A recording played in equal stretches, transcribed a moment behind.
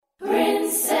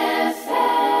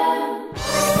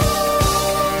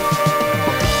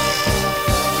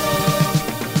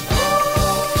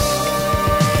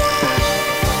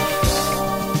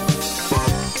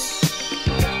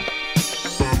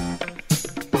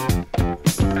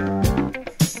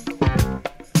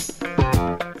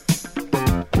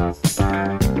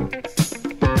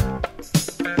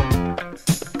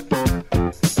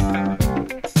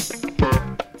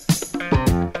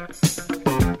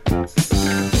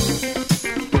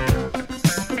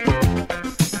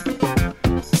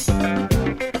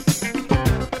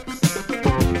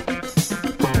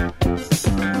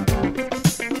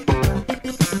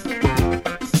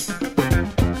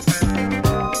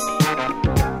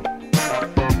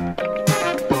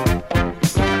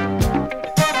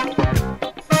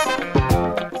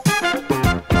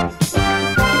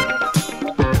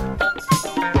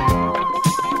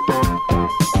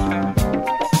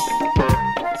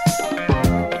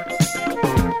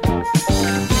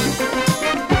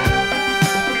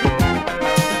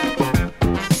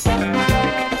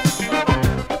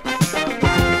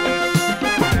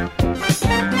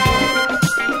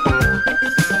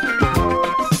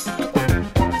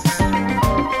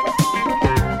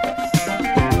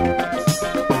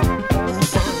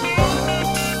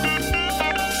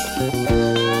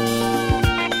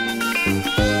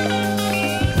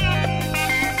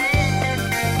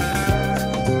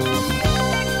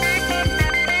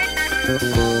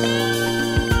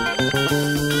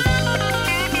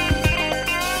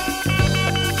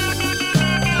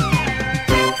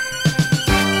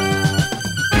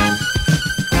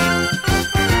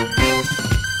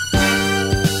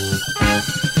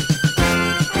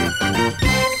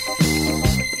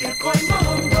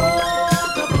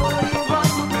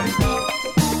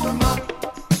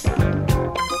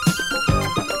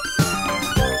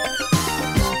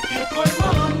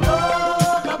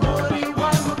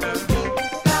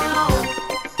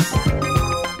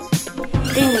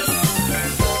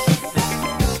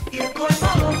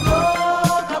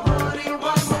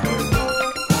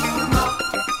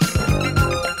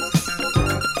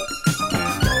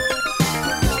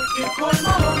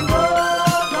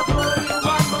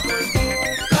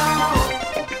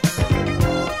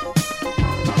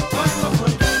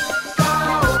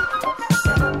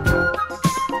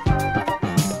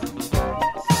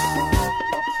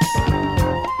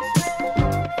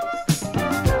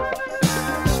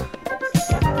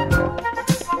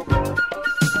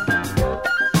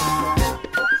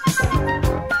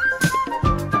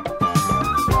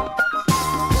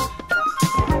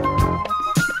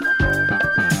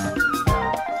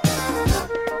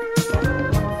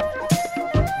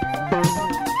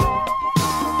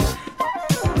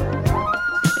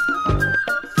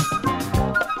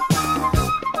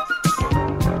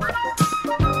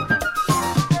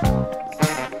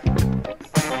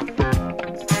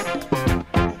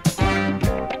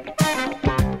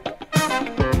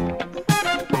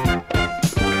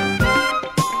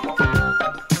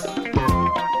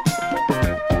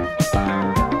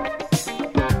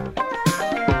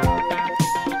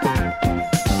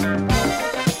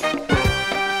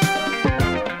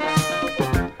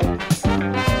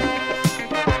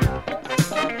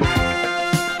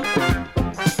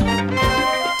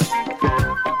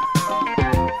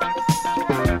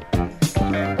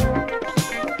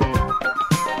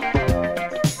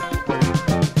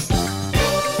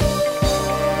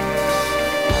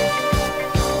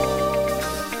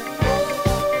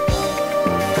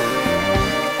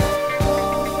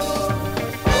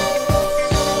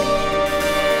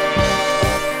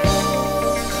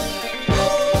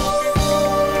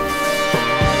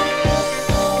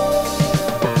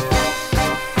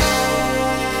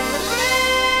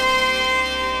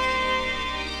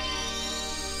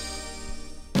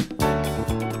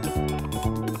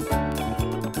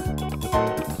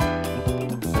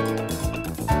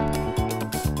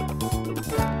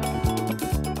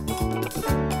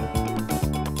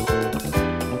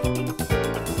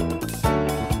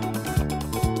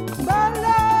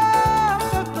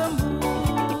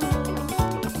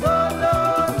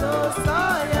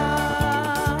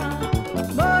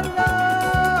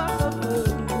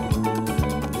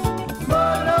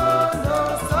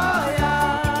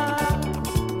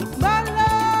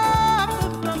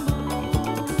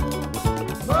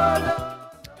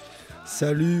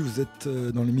Salut, vous êtes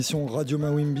dans l'émission Radio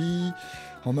Mawimbi.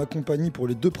 En ma compagnie pour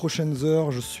les 2 prochaines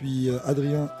heures, je suis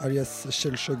Adrien alias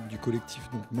Shellshock du collectif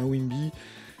donc Mawimbi.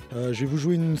 Je vais vous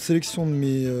jouer une sélection de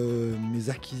mes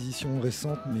acquisitions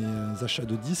récentes, mes achats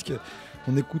de disques.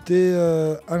 On écoutait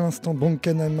à l'instant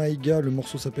Bankana Maiga, le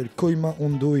morceau s'appelle Koima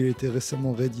Ondo, il a été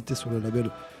récemment réédité sur le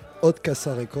label Hot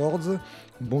Casa Records.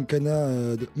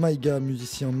 Bankana Maiga,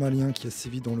 musicien malien qui a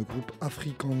sévi dans le groupe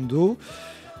Africando.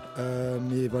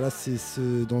 Mais voilà, c'est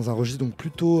dans un registre donc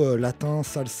plutôt latin,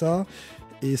 salsa.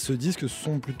 Et ce disque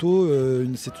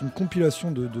c'est une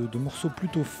compilation de morceaux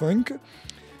plutôt funk.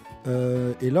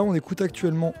 Et là on écoute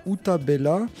actuellement Uta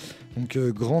Bella, donc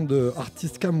grande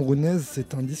artiste camerounaise.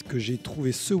 C'est un disque que j'ai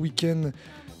trouvé ce week-end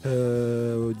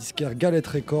au disquaire Galette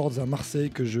Records à Marseille,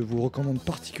 que je vous recommande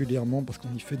particulièrement parce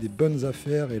qu'on y fait des bonnes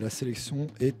affaires et la sélection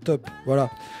est top.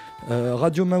 Voilà,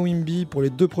 Radio Mawimbi pour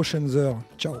les 2 prochaines heures.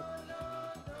 Ciao.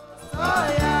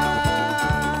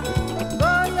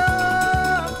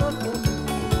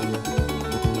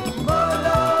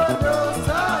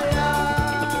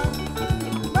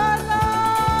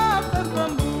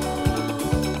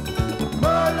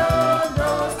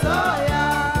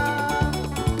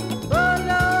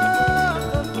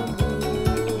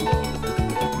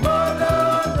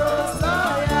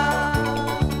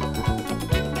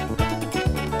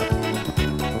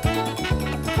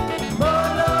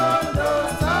 Bolo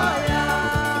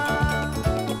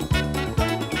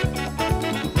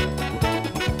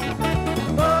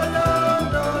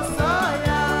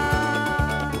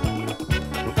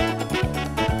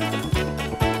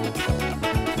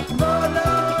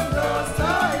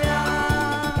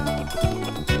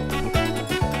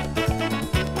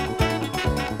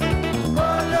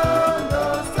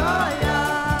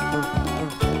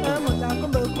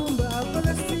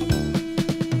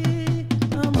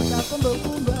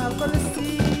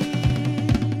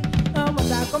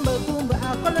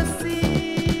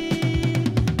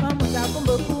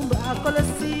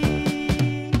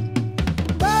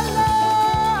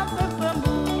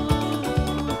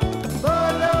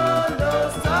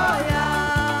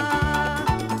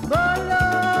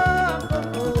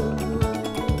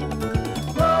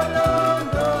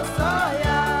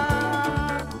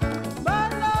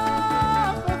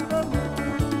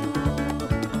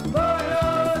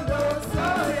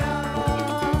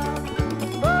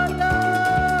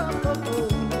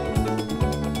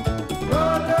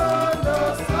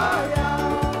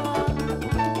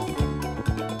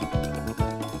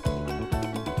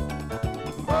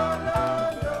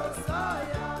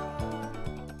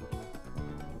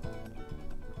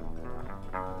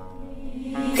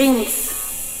Prince.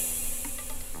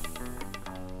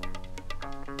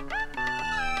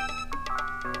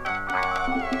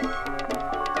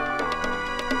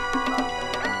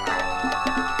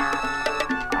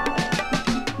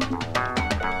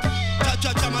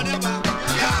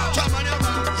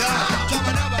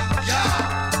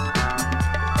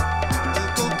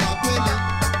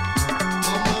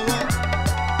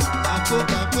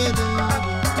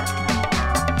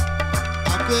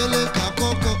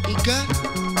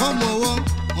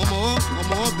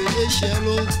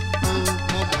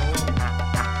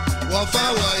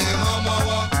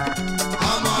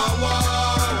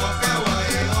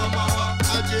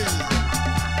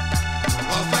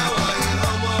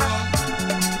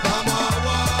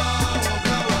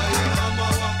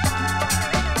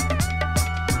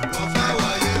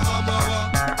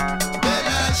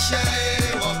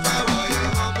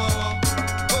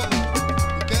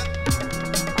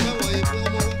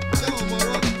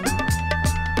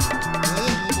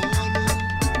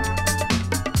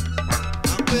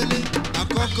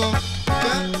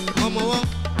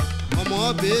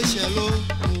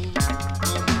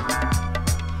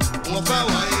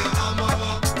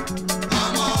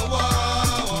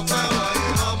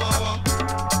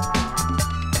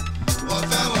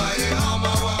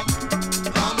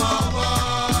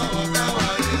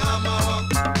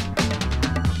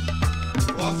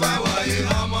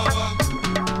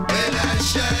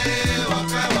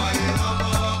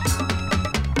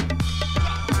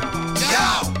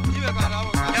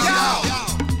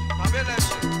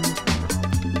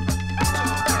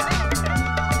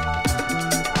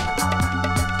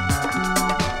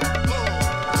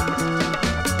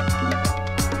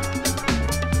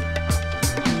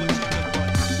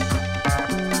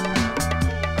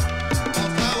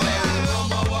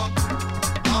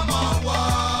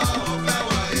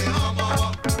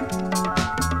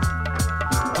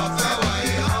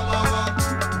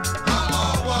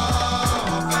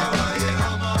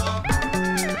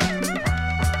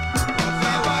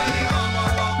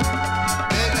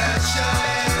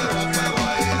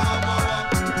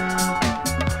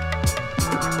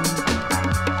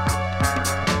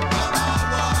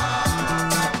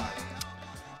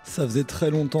 Ça faisait très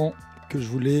longtemps que je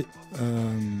voulais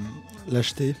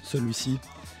l'acheter, celui-ci.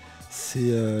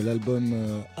 C'est l'album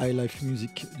High Life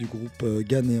Music du groupe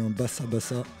ghanéen Bassa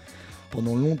Bassa.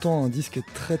 Pendant longtemps, un disque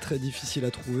très très difficile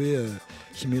à trouver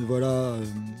qui mêle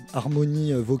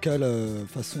harmonie vocale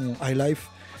façon High Life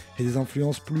et des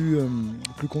influences plus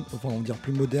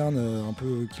modernes, un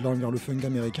peu qui l'orientent vers le funk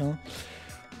américain.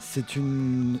 C'est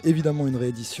évidemment une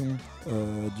réédition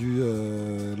du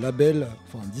label,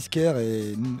 disquaire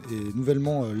et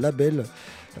nouvellement label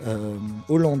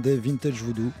hollandais Vintage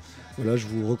Voodoo. Voilà, je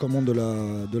vous recommande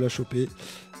de la choper.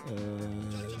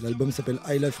 L'album s'appelle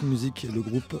High Life Music et le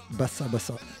groupe Bassa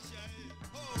Bassa.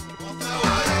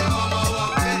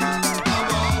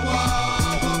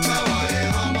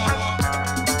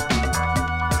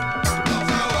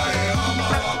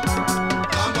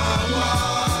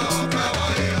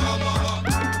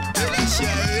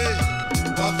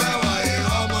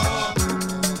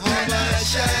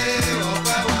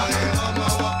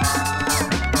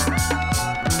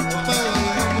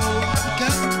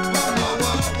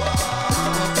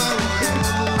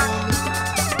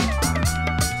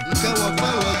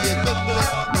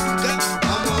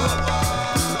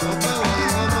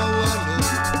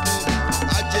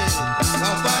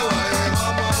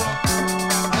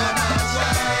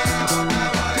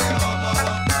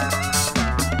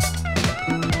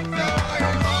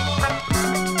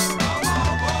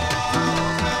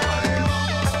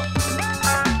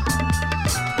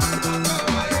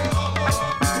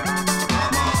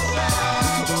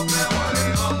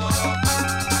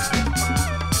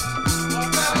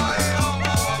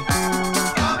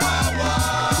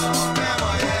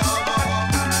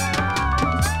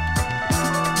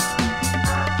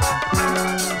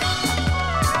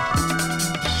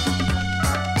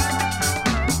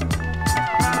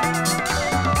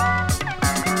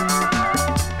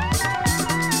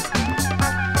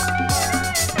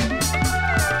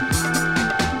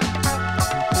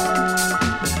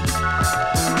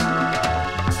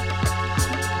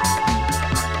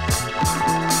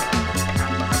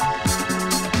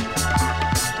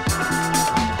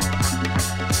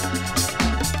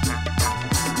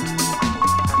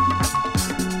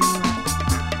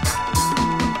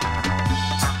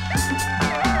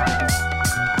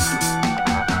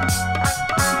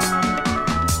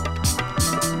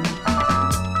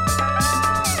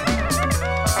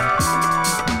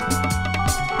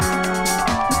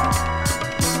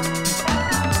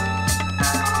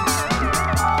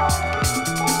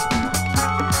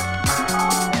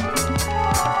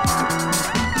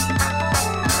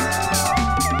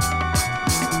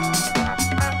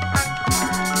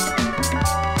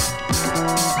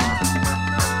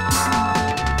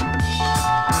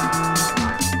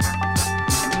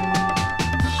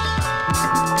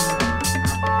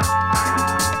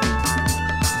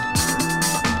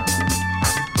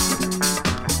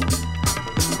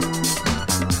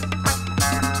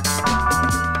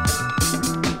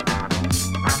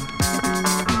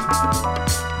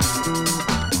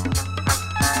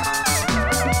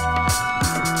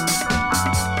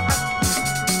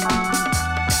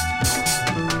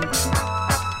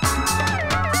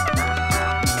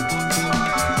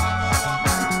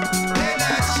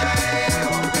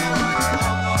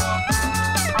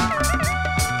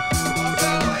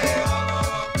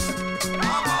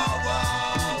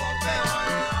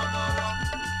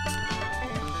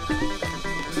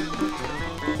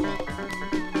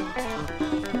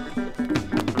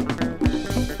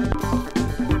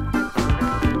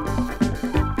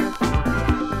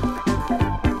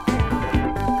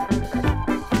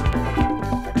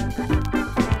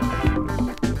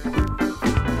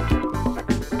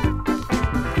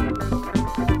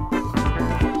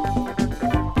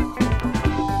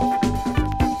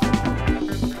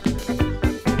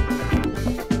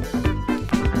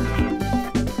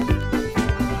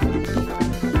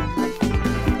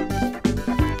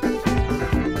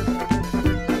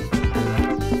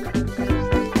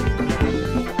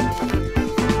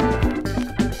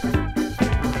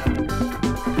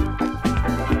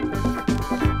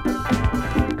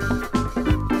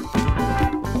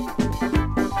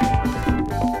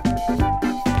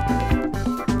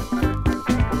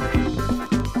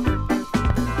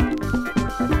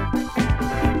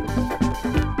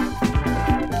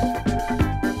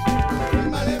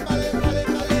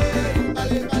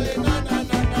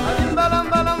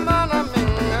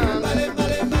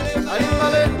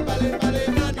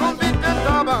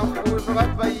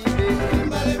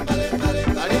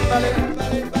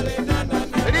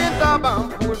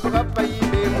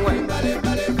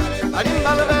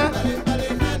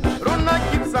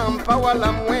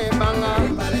 wala mwebanga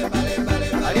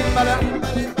alimbala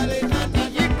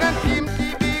yika tim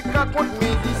tibi ka kont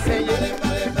musicien ye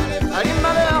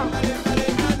alimbala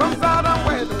bamsara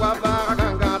wedu wabara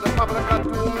ganga da fabra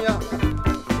katumya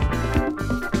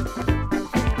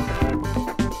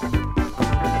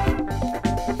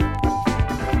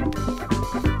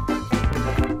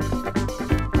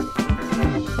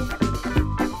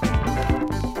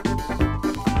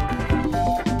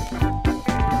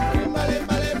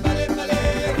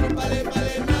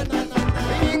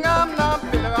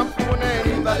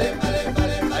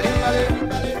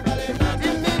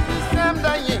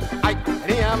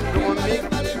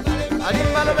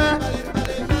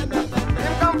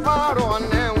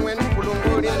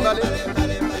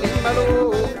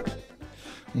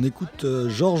On écoute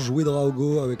Georges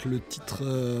Ouedraogo avec le titre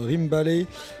Rimbale.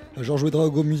 Georges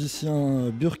Ouedraogo, musicien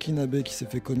burkinabé qui s'est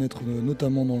fait connaître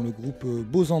notamment dans le groupe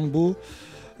Bozambo,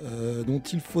 dont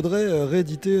il faudrait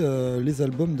rééditer les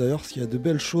albums d'ailleurs, parce qu'il y a de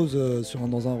belles choses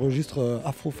dans un registre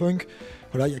afro-funk.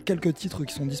 Voilà, il y a quelques titres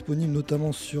qui sont disponibles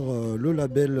notamment sur le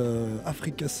label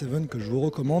Africa 7 que je vous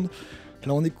recommande.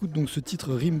 Là on écoute donc ce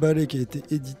titre Rimbale qui a été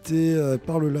édité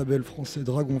par le label français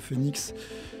Dragon Phoenix,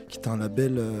 qui est un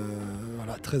label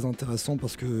très intéressant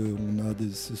parce qu'on a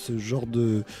ce genre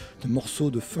de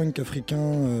morceaux de funk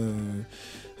africain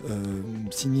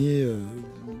signés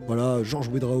Georges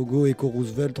Ouedraogo, Echo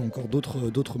Roosevelt, encore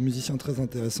d'autres musiciens très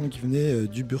intéressants qui venaient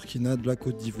du Burkina, de la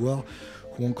Côte d'Ivoire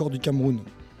ou encore du Cameroun.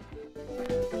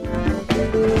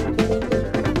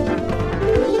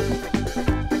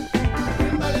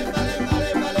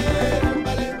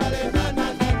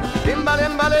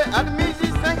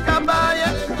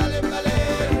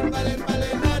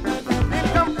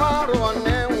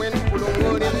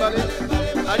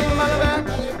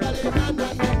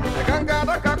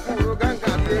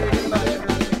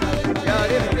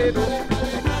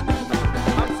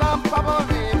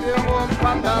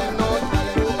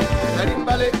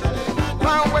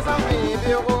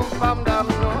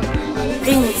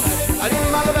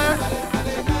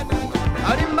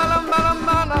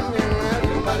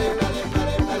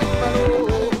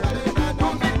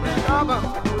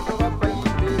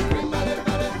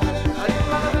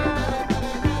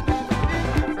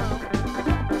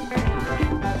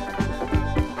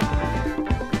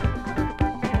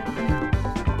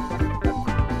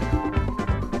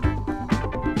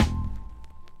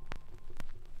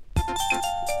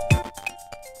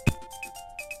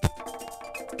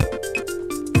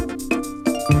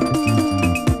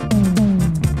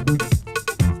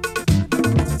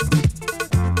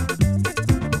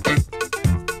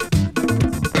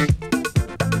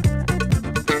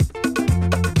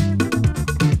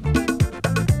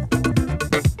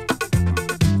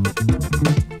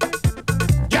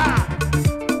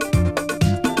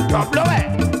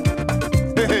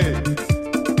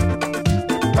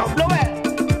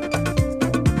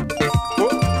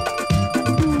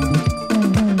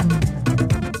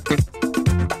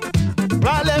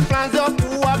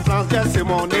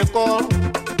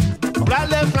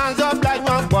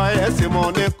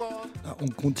 On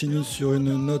continue sur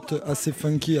une note assez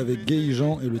funky avec Gay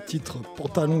Jean et le titre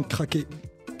Pantalon craqué.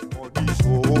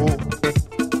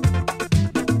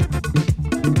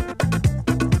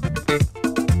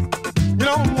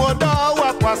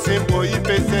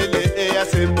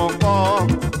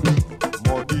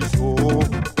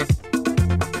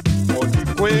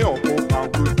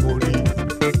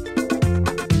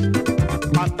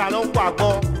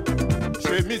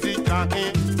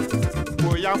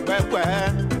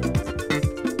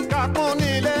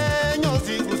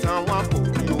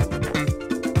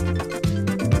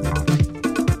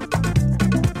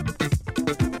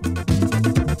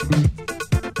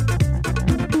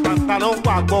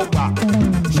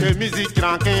 Chemise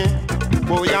tranquille,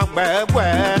 boya bwe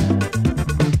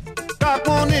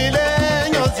kakunile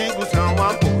nyozi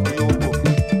kusanwa poyo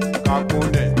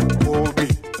kakune obi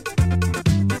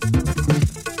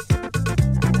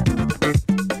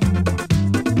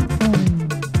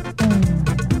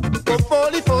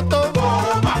Popoli photo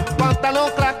pantalon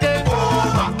claqué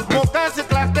mocassin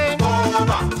claqué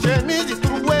chemise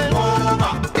trouée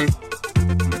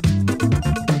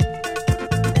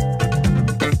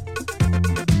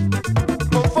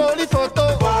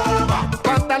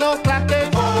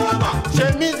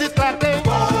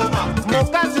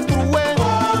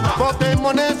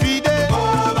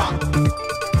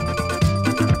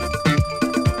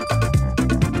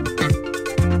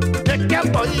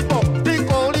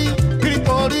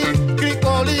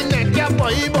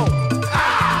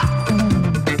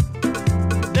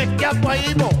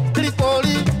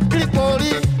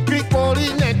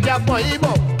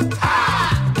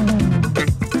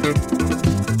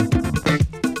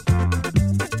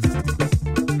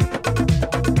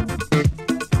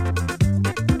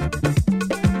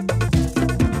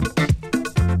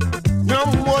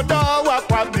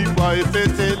Moi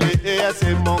fêter les et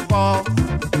c'est mon corps.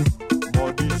 Mon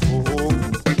dit soho.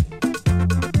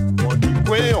 Mon dit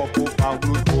quoi on peut pas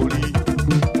vous poli.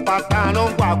 Patano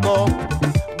guago.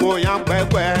 Boyan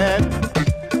bebe.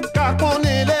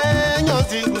 Kakone le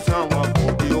nyozi kusanwa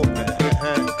kobi ope.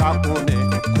 Kakone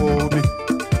kobi.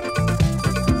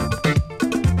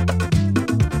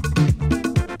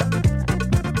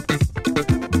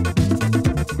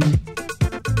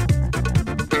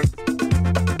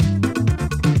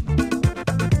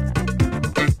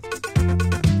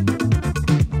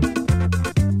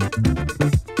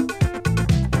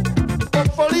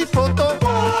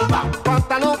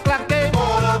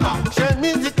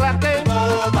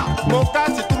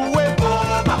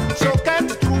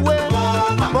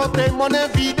 Monnaie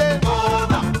vidée,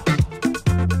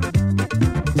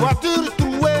 voiture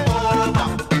trouée,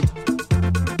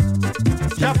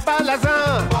 y'a pas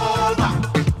l'argent,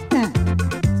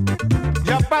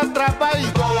 y'a pas de travail,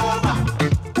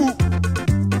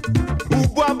 ou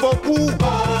boit beaucoup,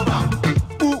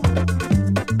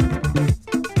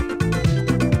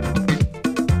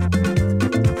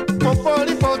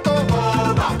 confort photo,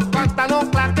 pantalon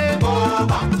claqué,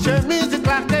 chemise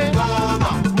claquée,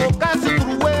 mocassin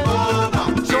troué.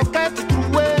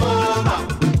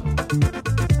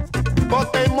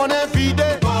 Monnaie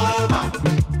vidée.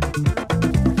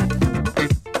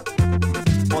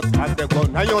 Otadego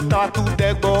na yota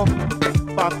tudego.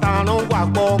 Patano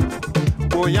wako.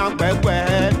 Boyan bebe.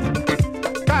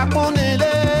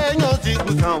 Kakunile nyozi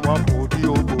kusanwa podi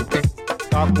ogo.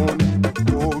 Kakuni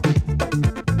podi.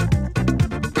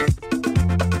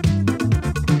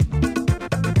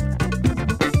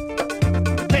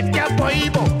 Netia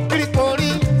boibo. Krikoli,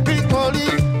 krikoli,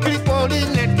 krikoli.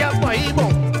 Netia boibo.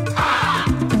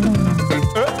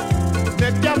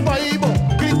 Netia boibo,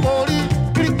 krikoli,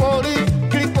 krikoli,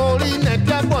 krikoli,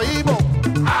 netia boibo.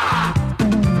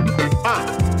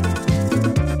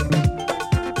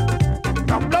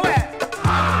 Stop blow it.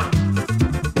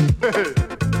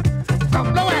 Stop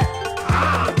blow it.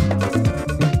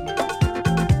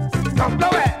 Stop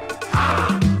blow it.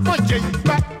 Oh, change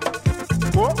back.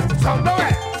 Oh, stop blow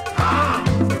it.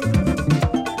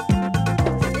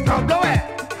 Stop blow it.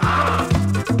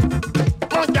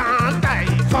 Oh, can't die.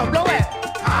 Stop blow it.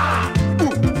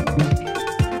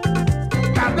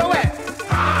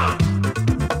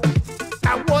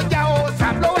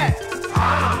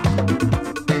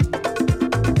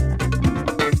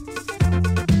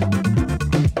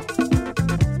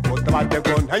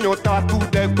 Yota tout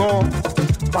des gants,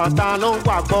 pantalon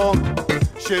wagon,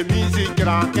 chemise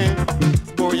craquée,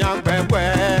 boyan bébé.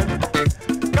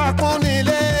 Kakone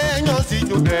le nyosi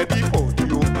yo debi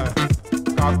odio,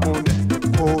 kakone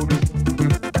odio.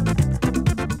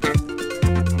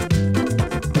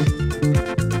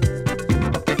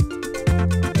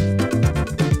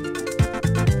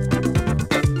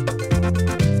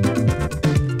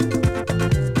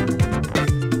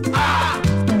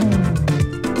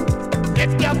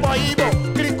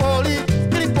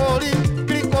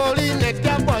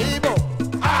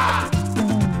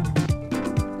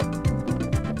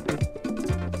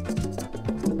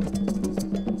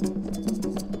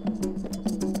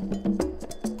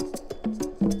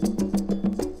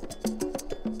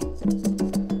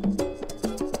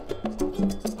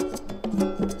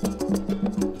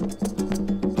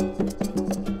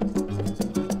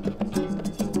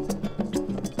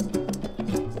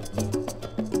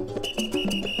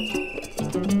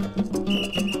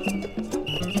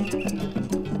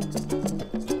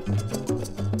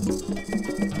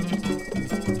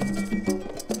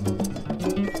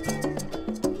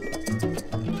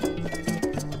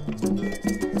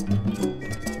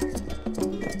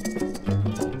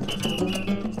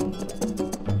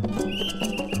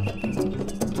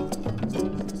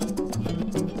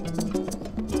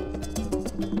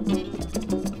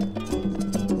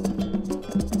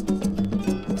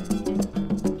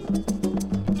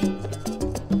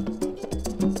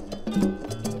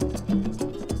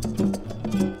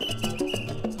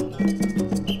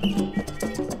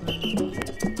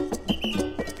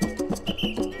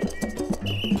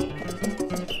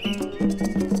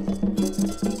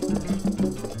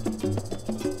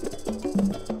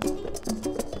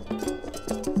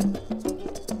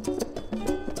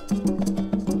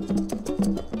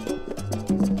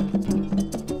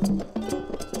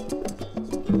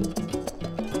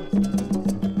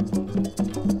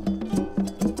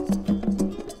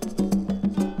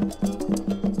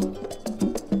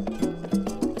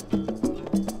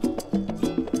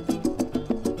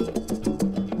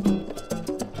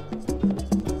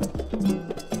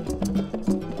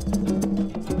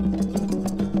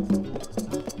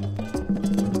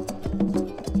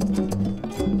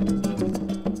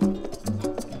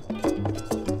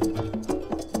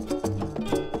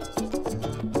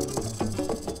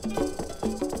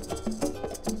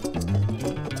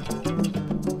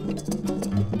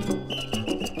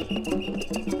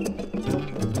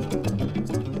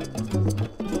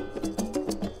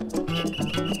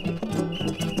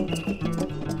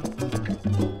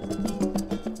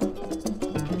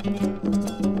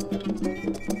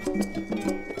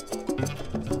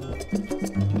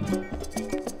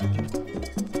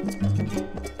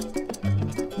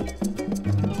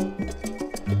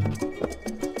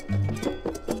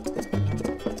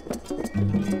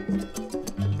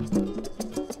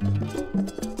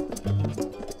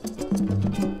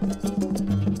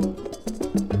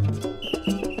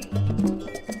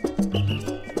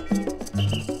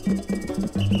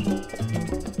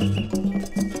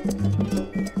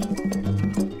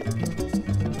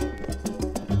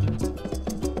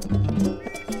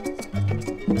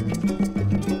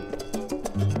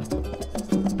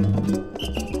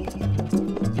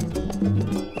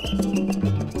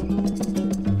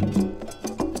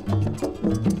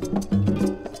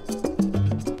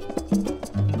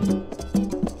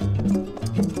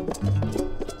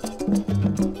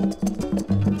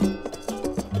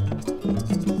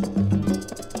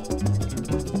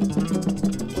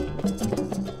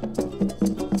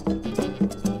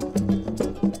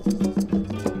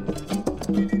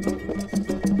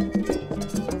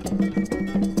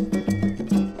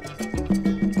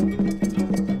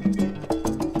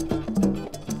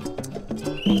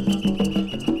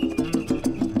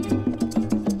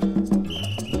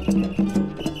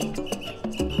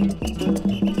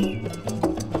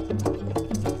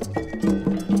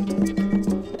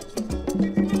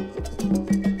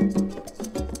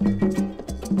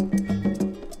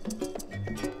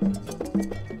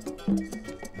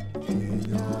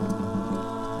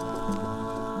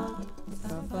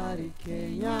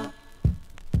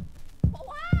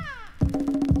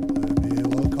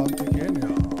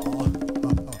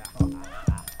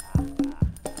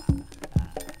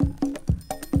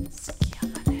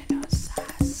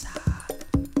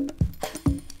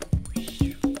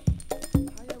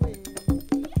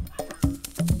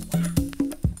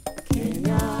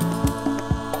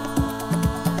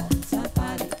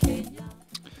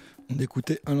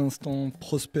 Écoutez à l'instant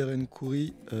Prosper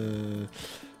Nkouri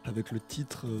avec le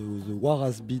titre The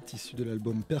Waras Beat issu de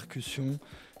l'album Percussion,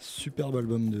 superbe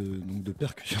album de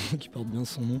percussion qui porte bien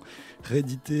son nom,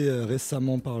 réédité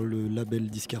récemment par le label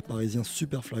disquaire parisien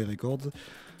Superfly Records.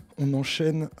 On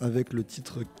enchaîne avec le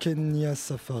titre Kenya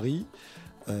Safari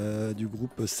du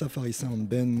groupe Safari Sound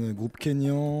Band, groupe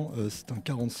kényan. C'est un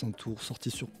 45 tours sorti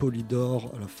sur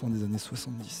Polydor à la fin des années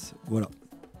 70. Voilà.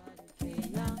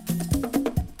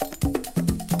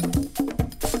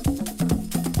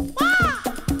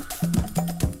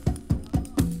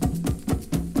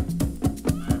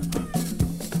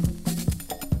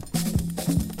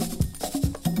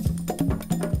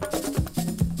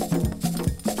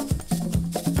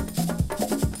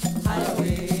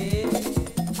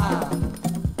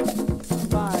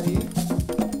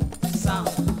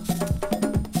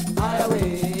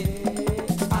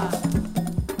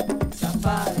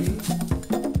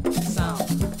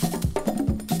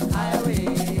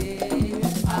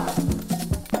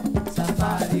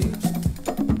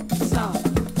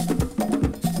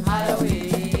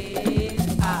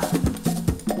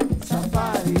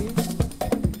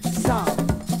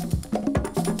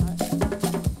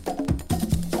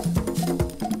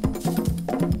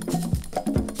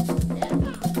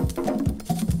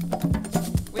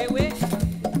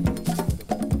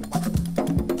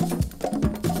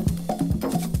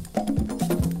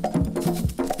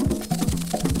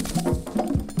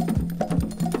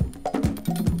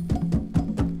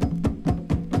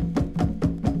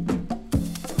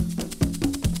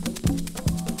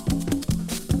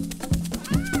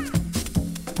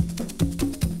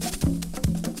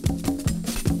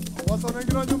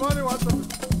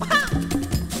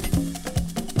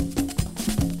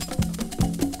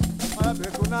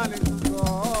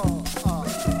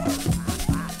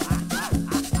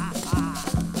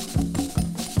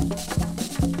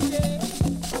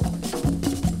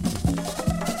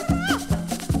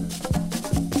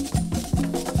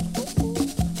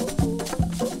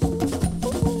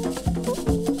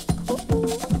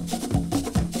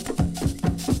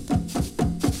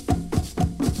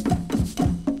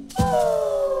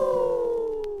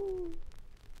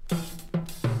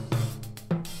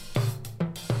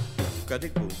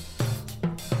 Cadê-go?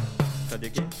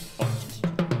 Cadê-go?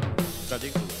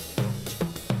 Cadê-go?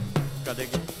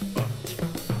 Cadê-go?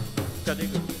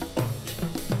 Cadê-go?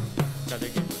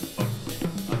 Cadê-go?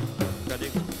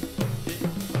 Cadê-go?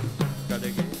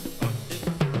 Cadê-go?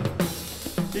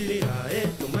 Tiriraê,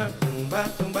 tumba,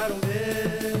 tumbarumê.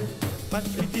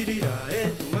 Tiriraê,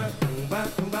 tumba,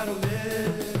 tumbarumê.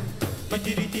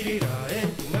 Tiriraê,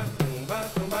 tumba,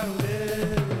 tumbarumê.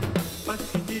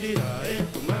 Tiriraê,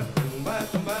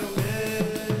 tumbarumê.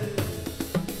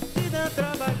 Tida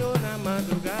trabalhou na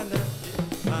madrugada.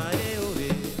 Aê,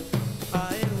 oê,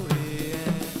 aê, oê.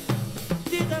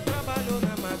 Tida trabalhou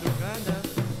na madrugada.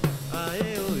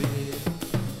 Aê, oê,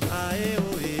 aê,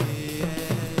 oê.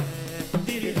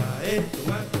 Tiriraê,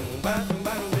 tumba,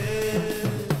 tumbarumê.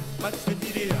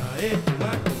 Tiriraê,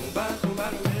 tumba,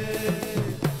 tumbarumê.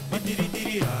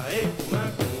 Tiriraê, tumba,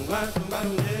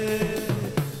 tumbarumê.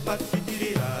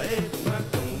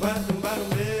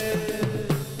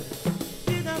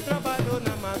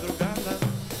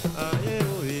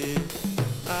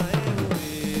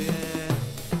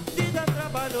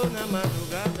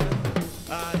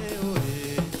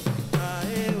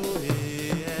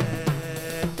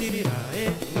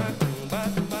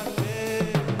 Bye.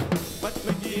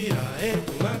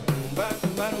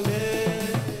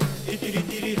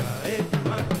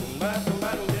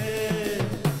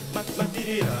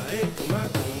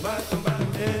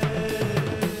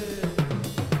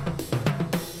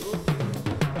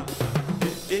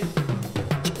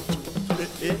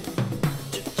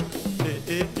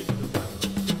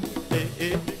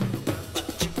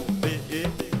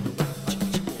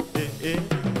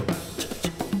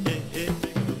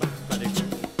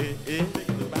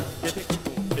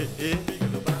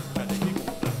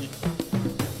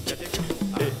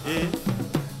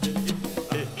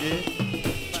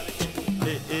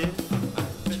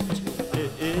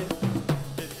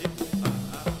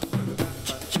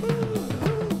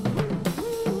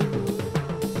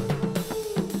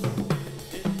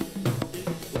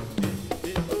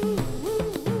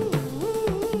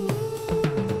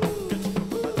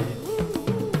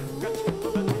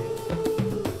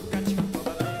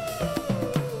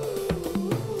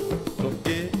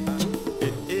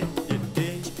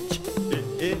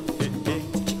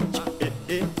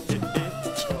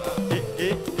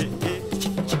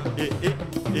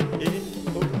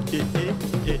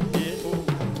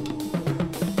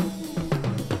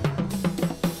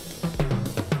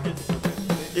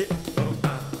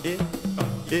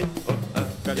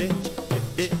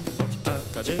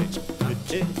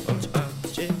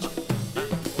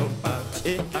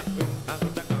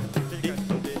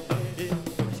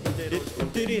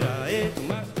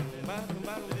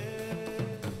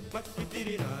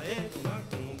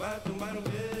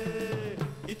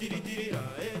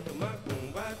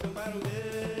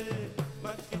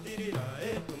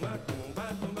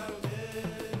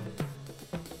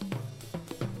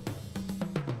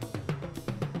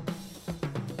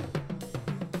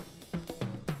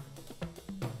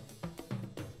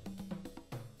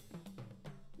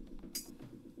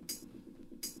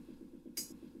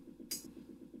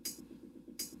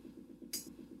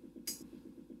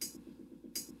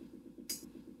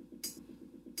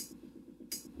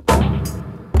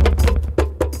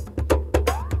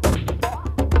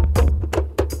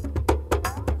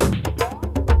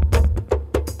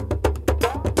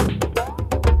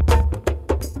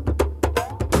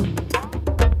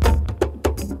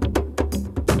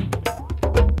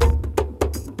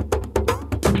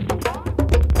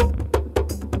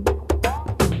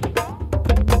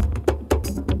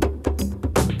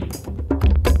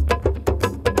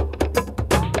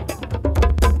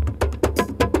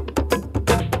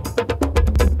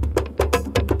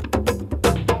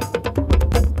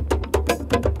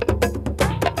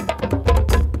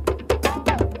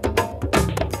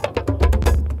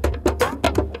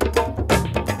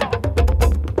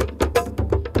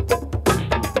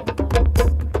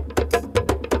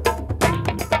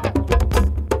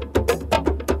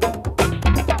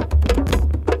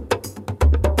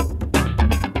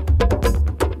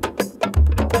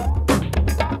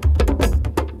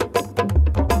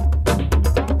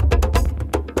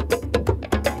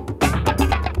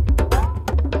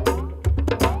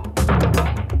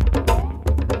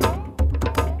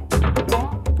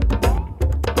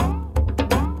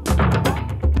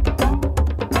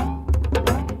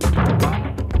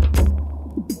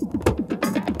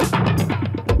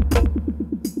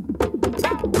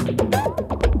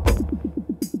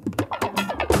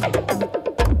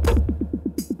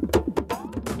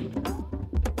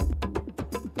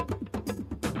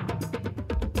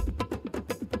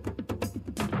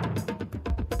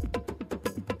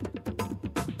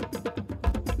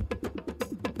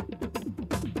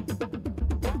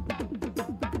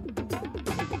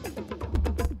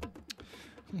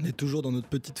 On est toujours dans notre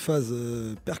petite phase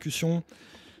percussion.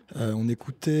 On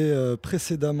écoutait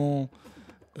précédemment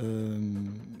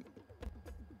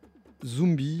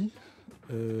Zombie.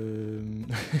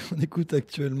 On écoute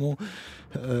actuellement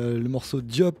le morceau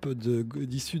Diop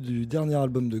issu du dernier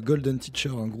album de Golden Teacher,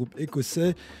 un groupe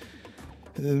écossais,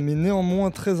 mais néanmoins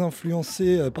très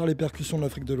influencé par les percussions de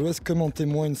l'Afrique de l'Ouest, comme en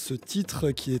témoigne ce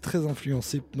titre qui est très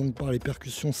influencé donc par les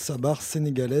percussions sabar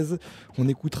sénégalaises. On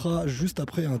écoutera juste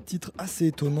après un titre assez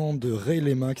étonnant de Ray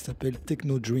Lema qui s'appelle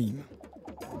Techno Dream.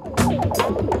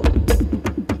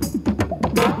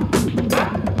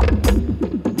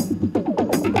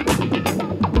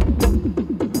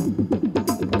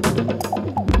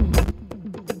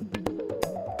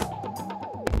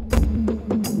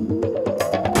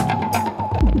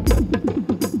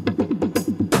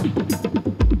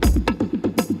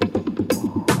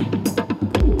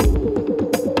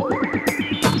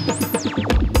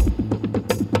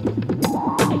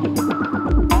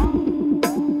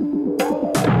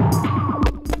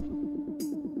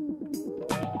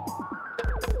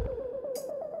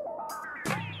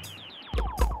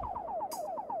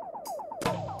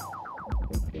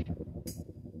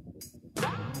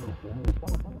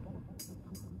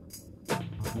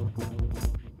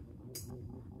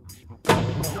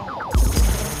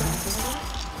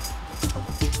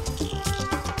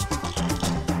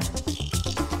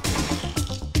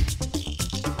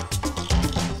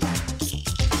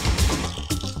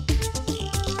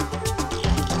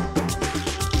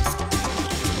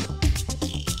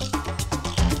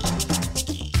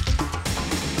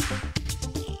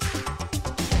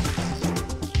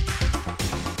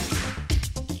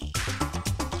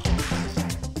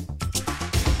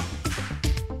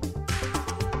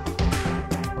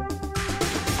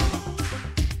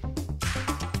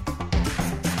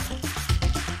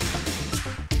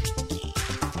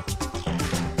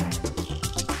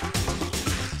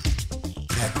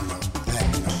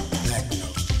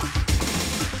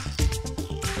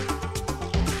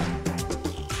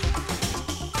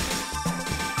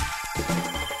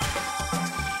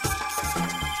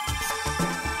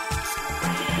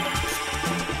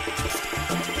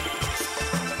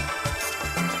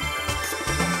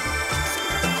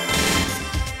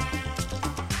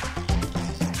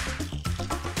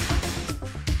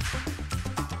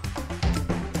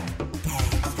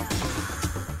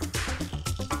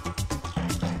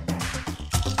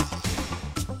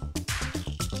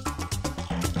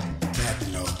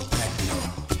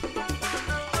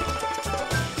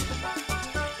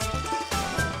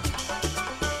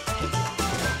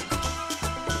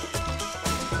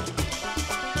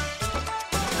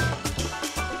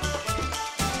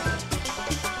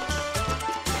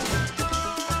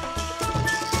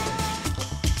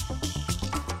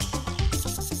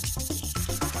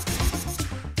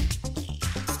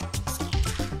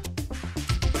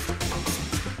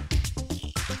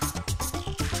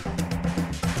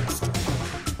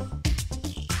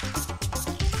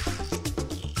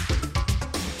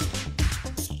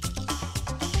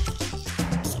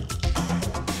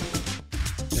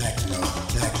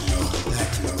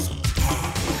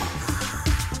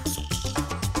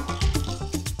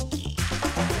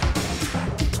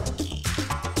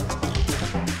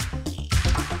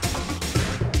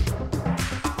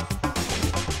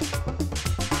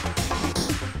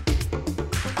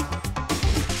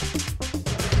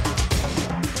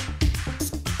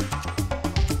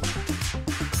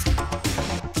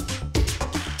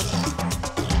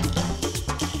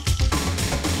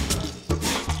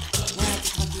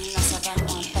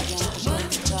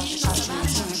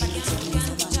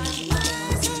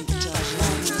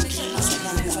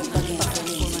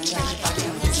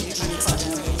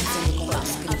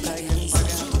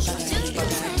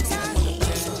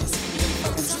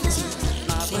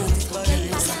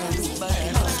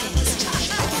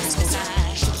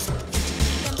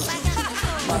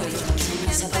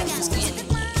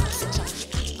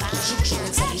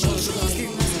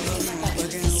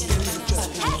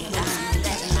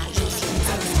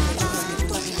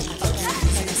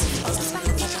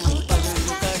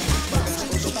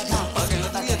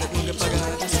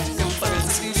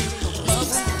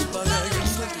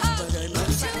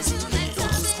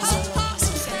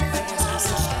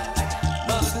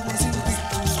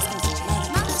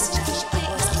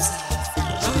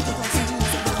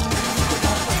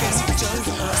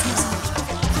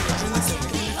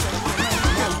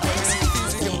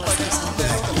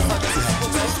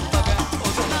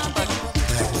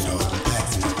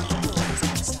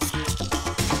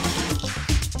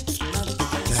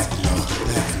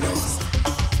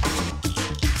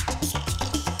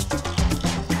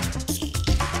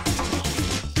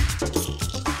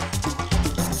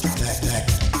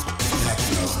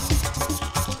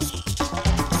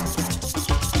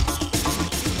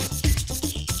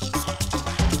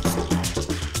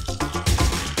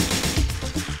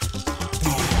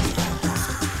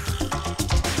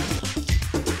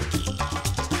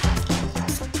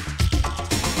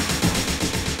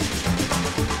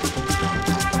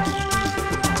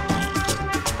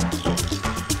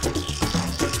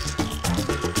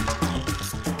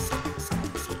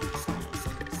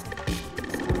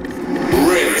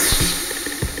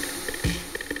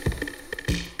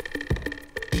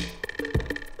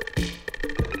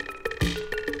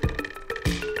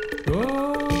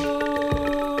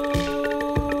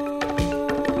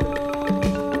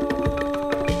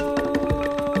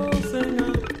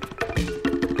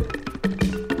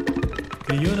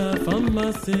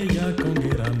 Seya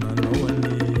kongera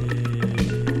manawani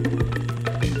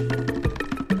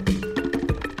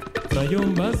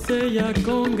Sayomba seya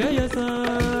kongayasa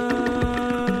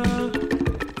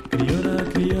Criola,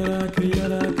 criola,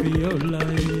 criola, criola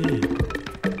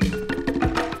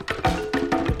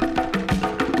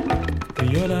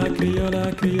Criola, criola,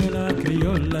 criola,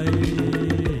 criola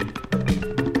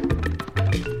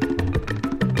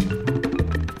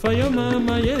Fayoma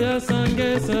mayeda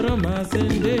sangue saroma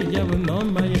sende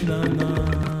yavunoma yenana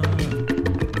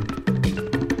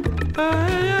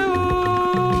Aya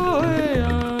o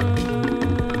aya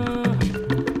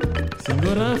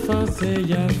Singora face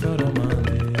ya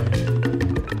faromane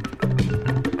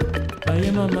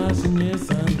Aya mama sinye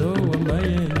sando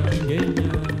wambaye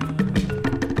nangeya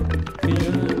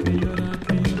Criola, criola,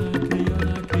 criola,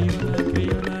 criola, criola,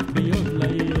 criola, criola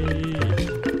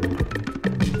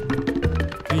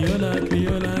Criola,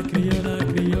 criola, criola,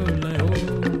 criola, oh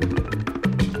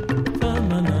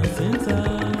Famana senza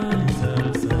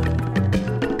salsa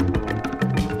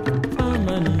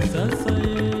Famani salsa,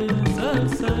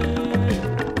 salsa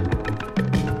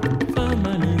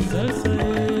Famani salsa,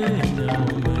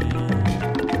 nyamba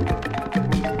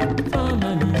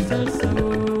Famani salsa,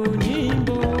 oh,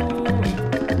 nimbo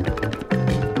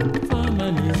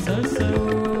Famani salsa,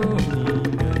 oh,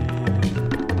 ninga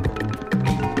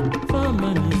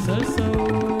Famani salsa,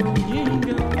 oh,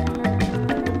 ninga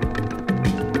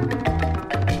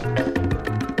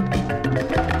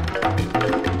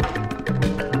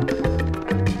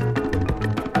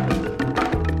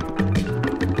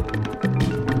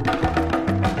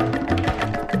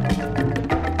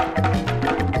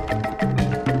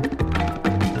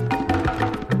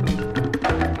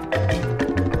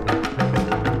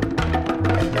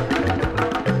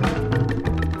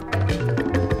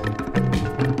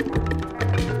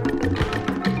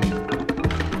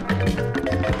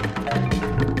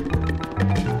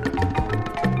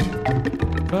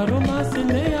Faroma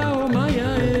sinea o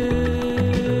maya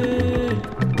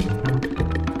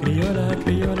Criola,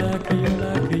 criola,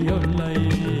 criola, criola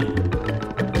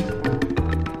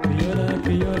Criola,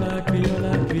 criola,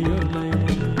 criola, criola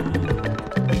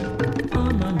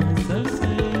Famani salsa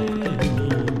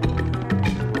nimbo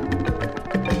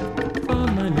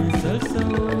Famani salsa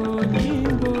o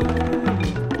nimbo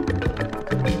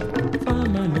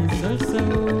Famani salsa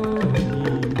o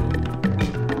nimbo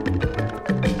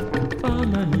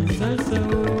Famani salsa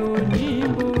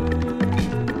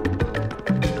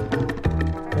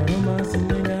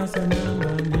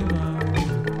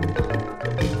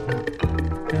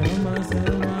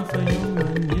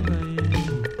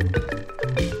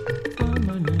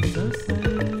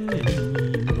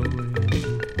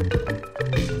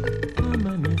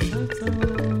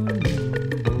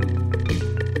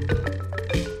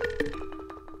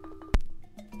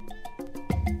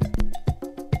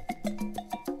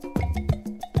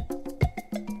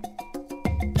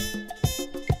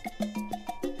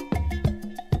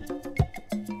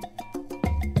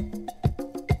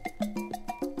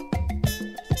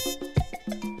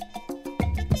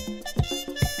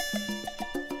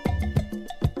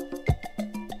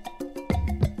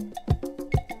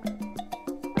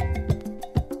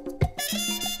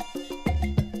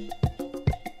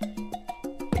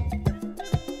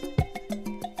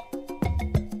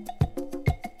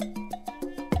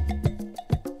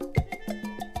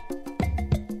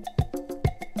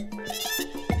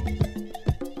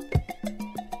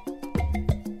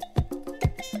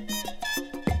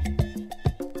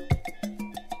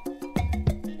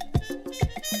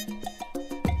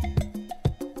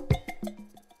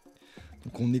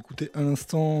on écoutait à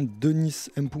l'instant Denis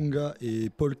Mpunga et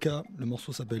Polka. Le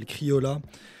morceau s'appelle Criolla.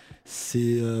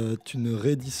 C'est une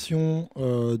réédition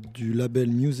du label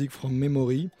Music from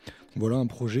Memory. Voilà un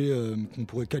projet qu'on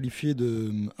pourrait qualifier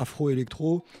de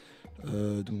afro-électro,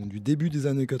 donc du début des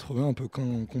années 80, un peu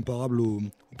comparable au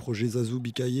projet Zazu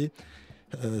Bikaye,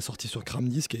 sorti sur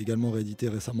Cramdisc et également réédité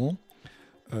récemment.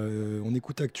 On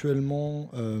écoute actuellement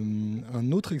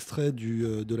un autre extrait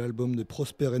de l'album de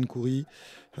Prosper Nkouri,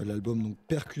 l'album donc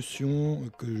Percussion,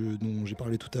 dont j'ai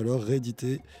parlé tout à l'heure,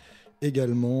 réédité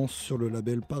également sur le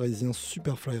label parisien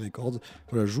Superfly Records.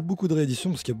 Voilà, je joue beaucoup de rééditions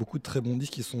parce qu'il y a beaucoup de très bons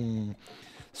disques qui sont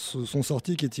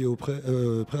sortis, qui étaient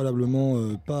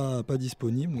préalablement pas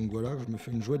disponibles. Donc voilà, je me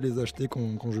fais une joie de les acheter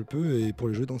quand je peux et pour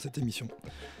les jouer dans cette émission.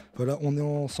 Voilà, on est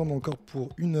ensemble encore pour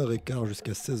 1h15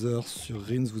 jusqu'à 16h sur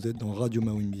Rins. Vous êtes dans Radio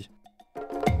Mawimbi.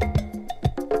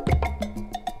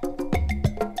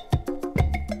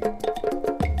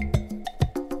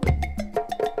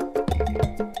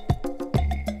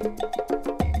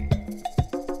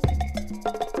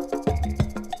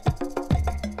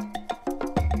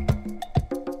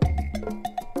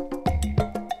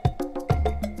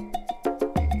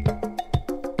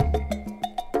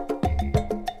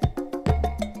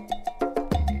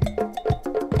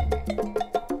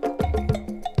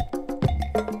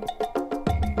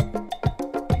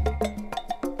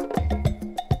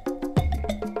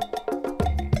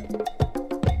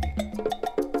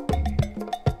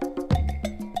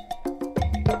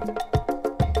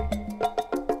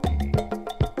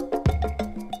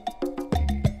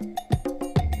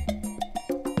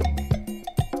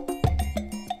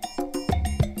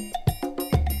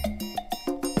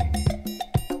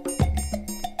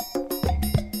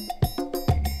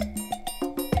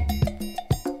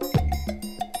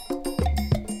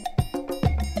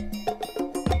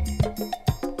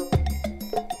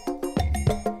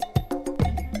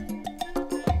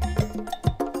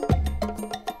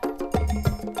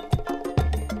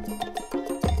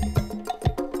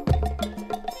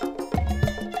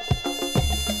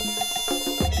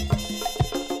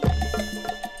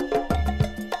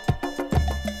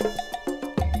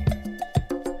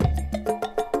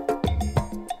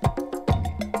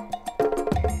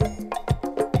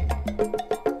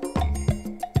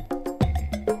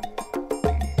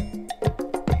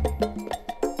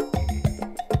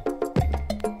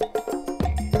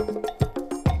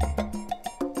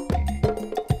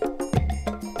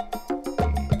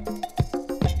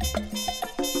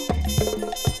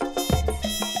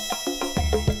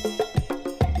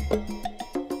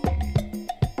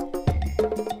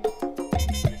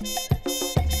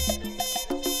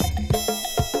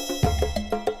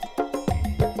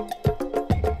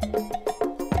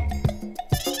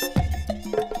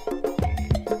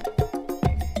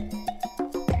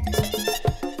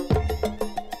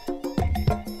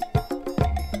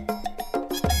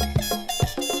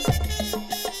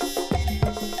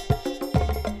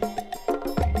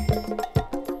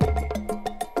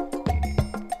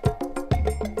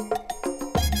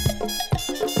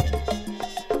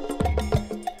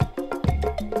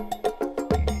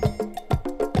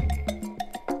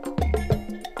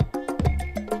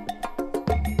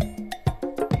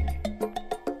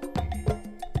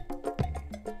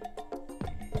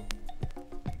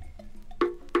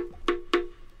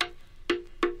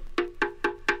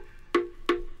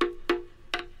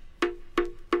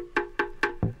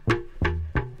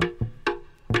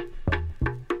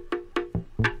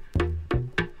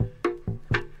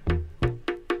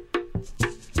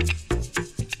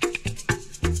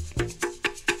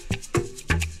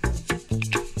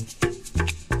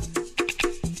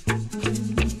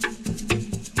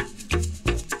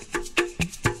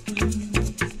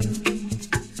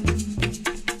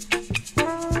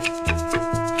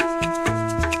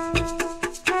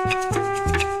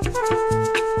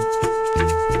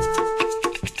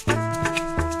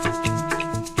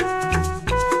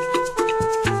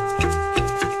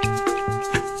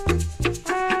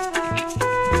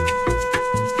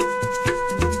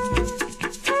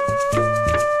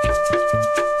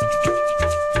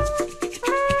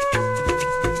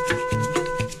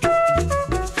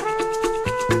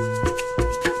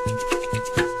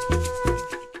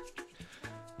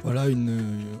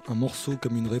 un morceau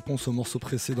comme une réponse au morceau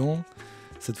précédent.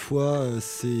 Cette fois,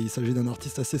 il s'agit d'un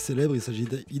artiste assez célèbre, il s'agit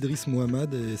d'Idriss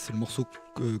Mohamed et c'est le morceau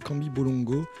Kambi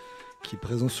Bolongo qui est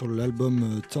présent sur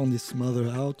l'album Turn This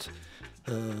Mother Out.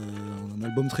 Un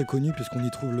album très connu puisqu'on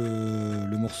y trouve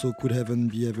le morceau Could Heaven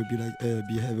Be Ever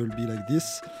Be Like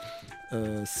This,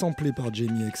 samplé par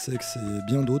Jamie XX et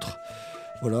bien d'autres.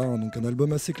 Voilà, donc un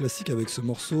album assez classique avec ce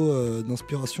morceau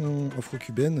d'inspiration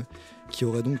afro-cubaine qui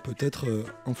aurait donc peut-être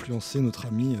influencé notre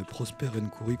ami Prosper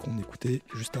Nkouri qu'on écoutait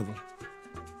juste avant.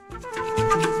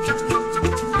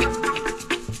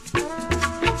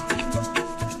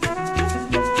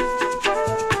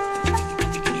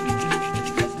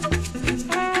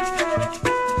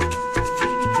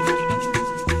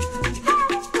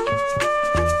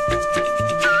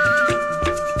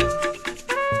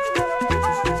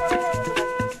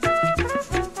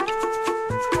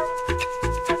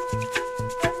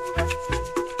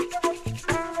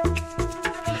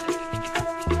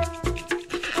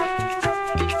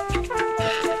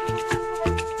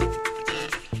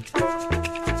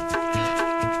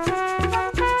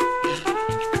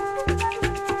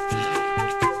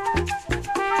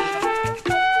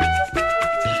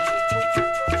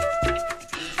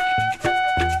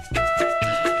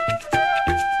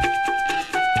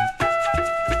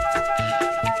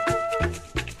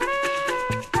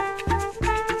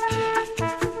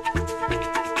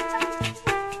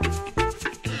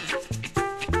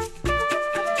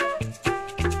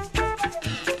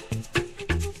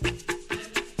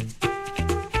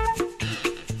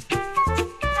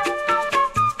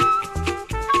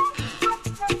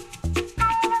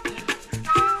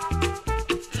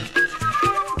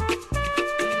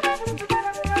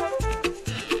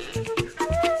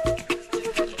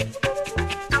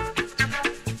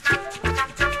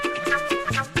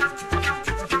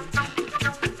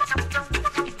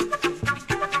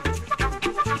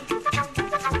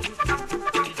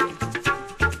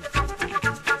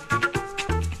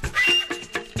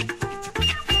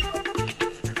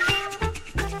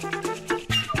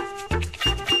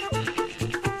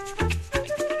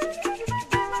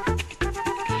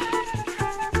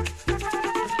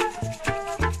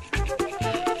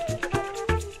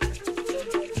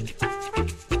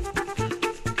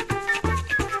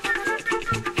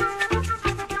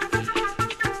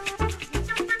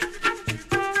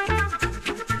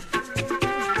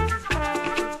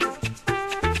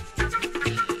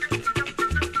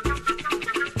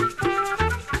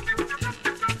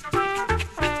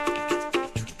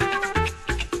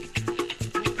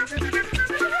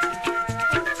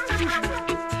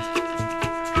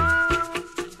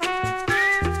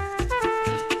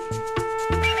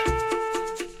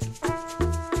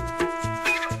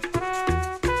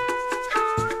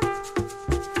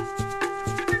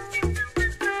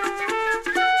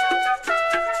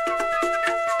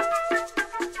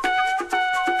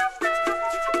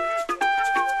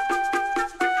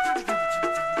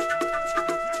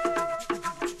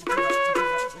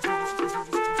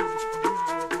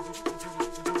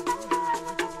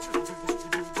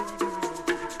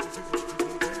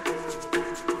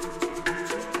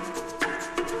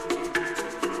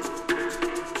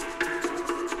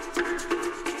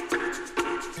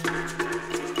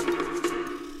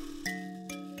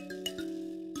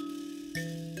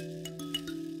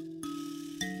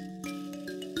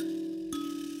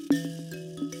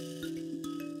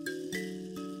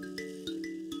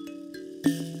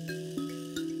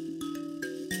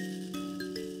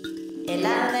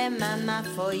 Ela de mama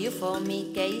for you for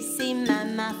me, Casey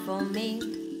mama for me.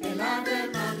 Ela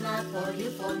de mama for you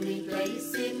for me,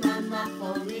 Casey mama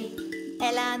for me.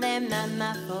 Ela de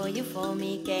mama for you for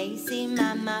me, Casey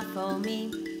mama for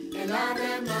me. Ela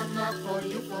de mama for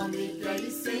you for me,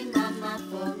 Casey mama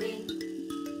for me.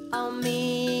 Oh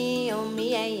me,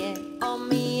 yeah, yeah. Oh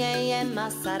me, yeah, yeah,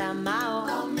 Masaramao.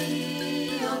 Oh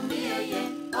me, yeah, yeah.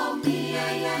 Oh me,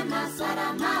 yeah, yeah,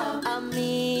 Masaramao. Oh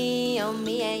me,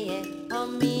 yeah, yeah. Oh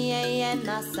me, yeah, yeah,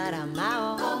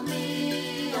 Masaramao. Oh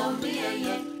me, yeah,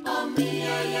 yeah. Oh me,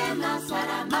 yeah, yeah,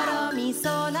 Masaramao. Oro mi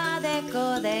sola de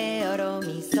code, oro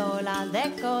mi sola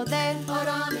de code.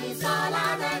 Oro mi sola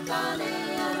de code,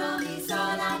 oro mi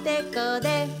sola de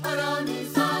code. Oro mi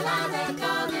sola de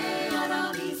code, oro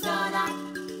mi sola.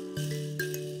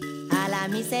 A la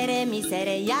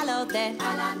misere, ya lo de.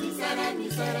 A la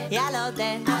misere, ya lo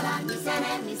de. A la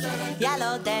misere, ya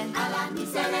lo de. A la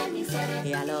misere,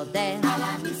 ya lo de. A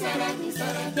la misere,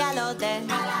 ya lo de.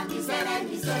 A la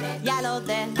misere, ya lo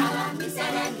de. A la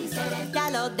misere, ya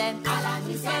lo de. A la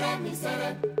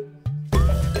misere.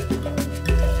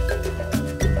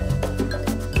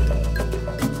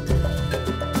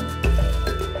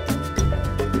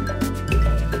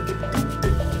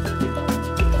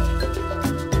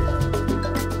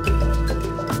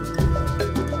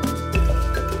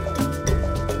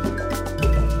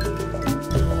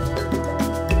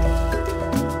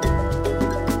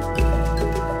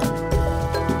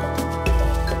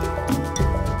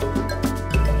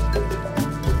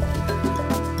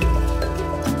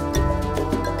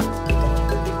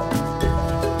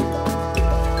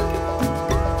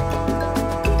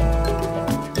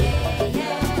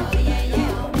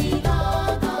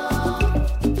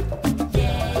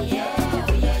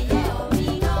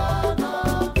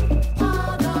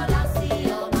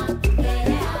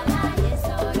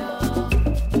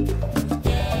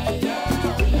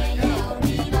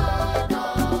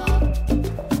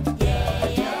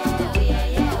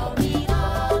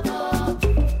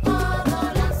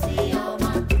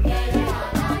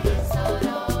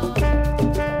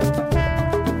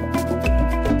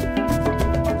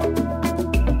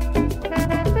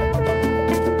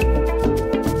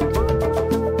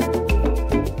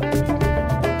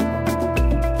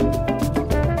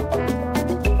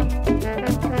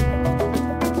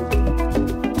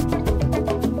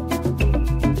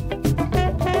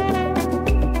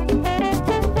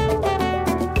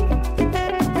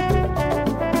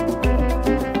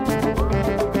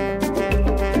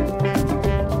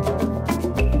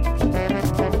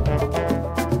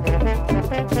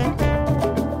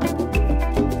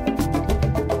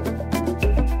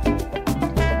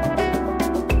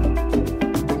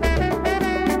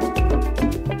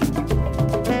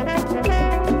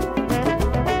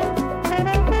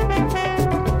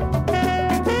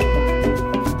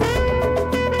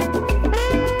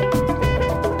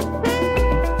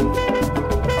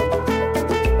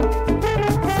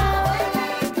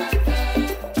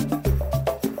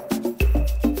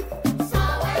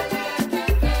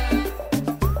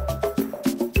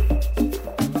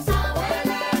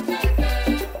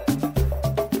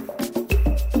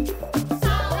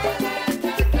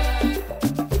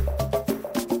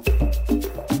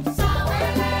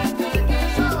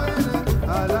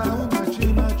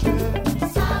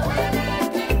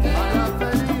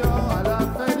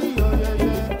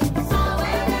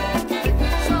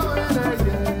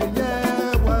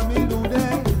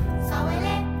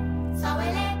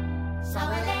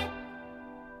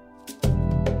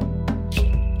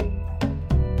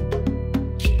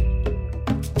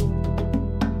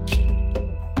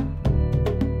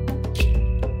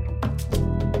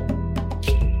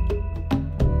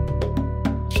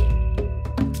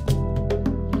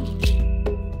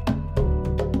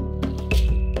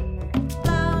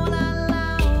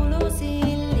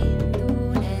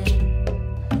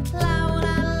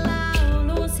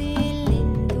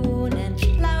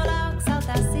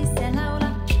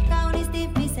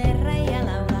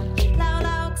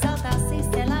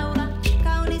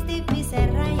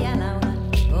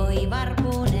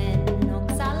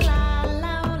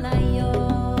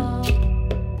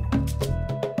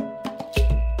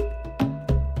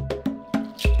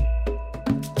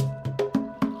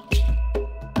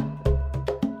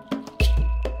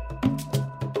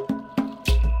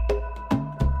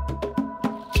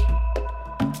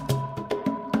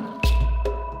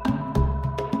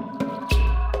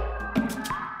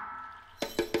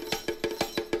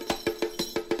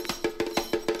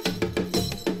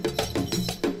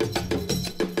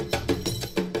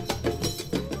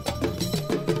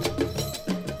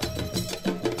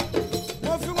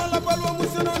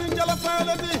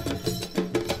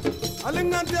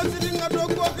 alingan tel sidi nga do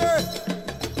koke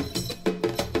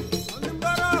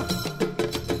alimbara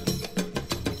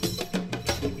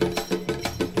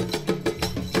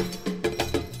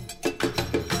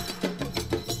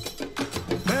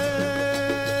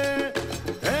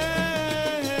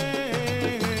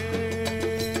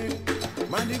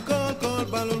mandinka kol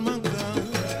balul manka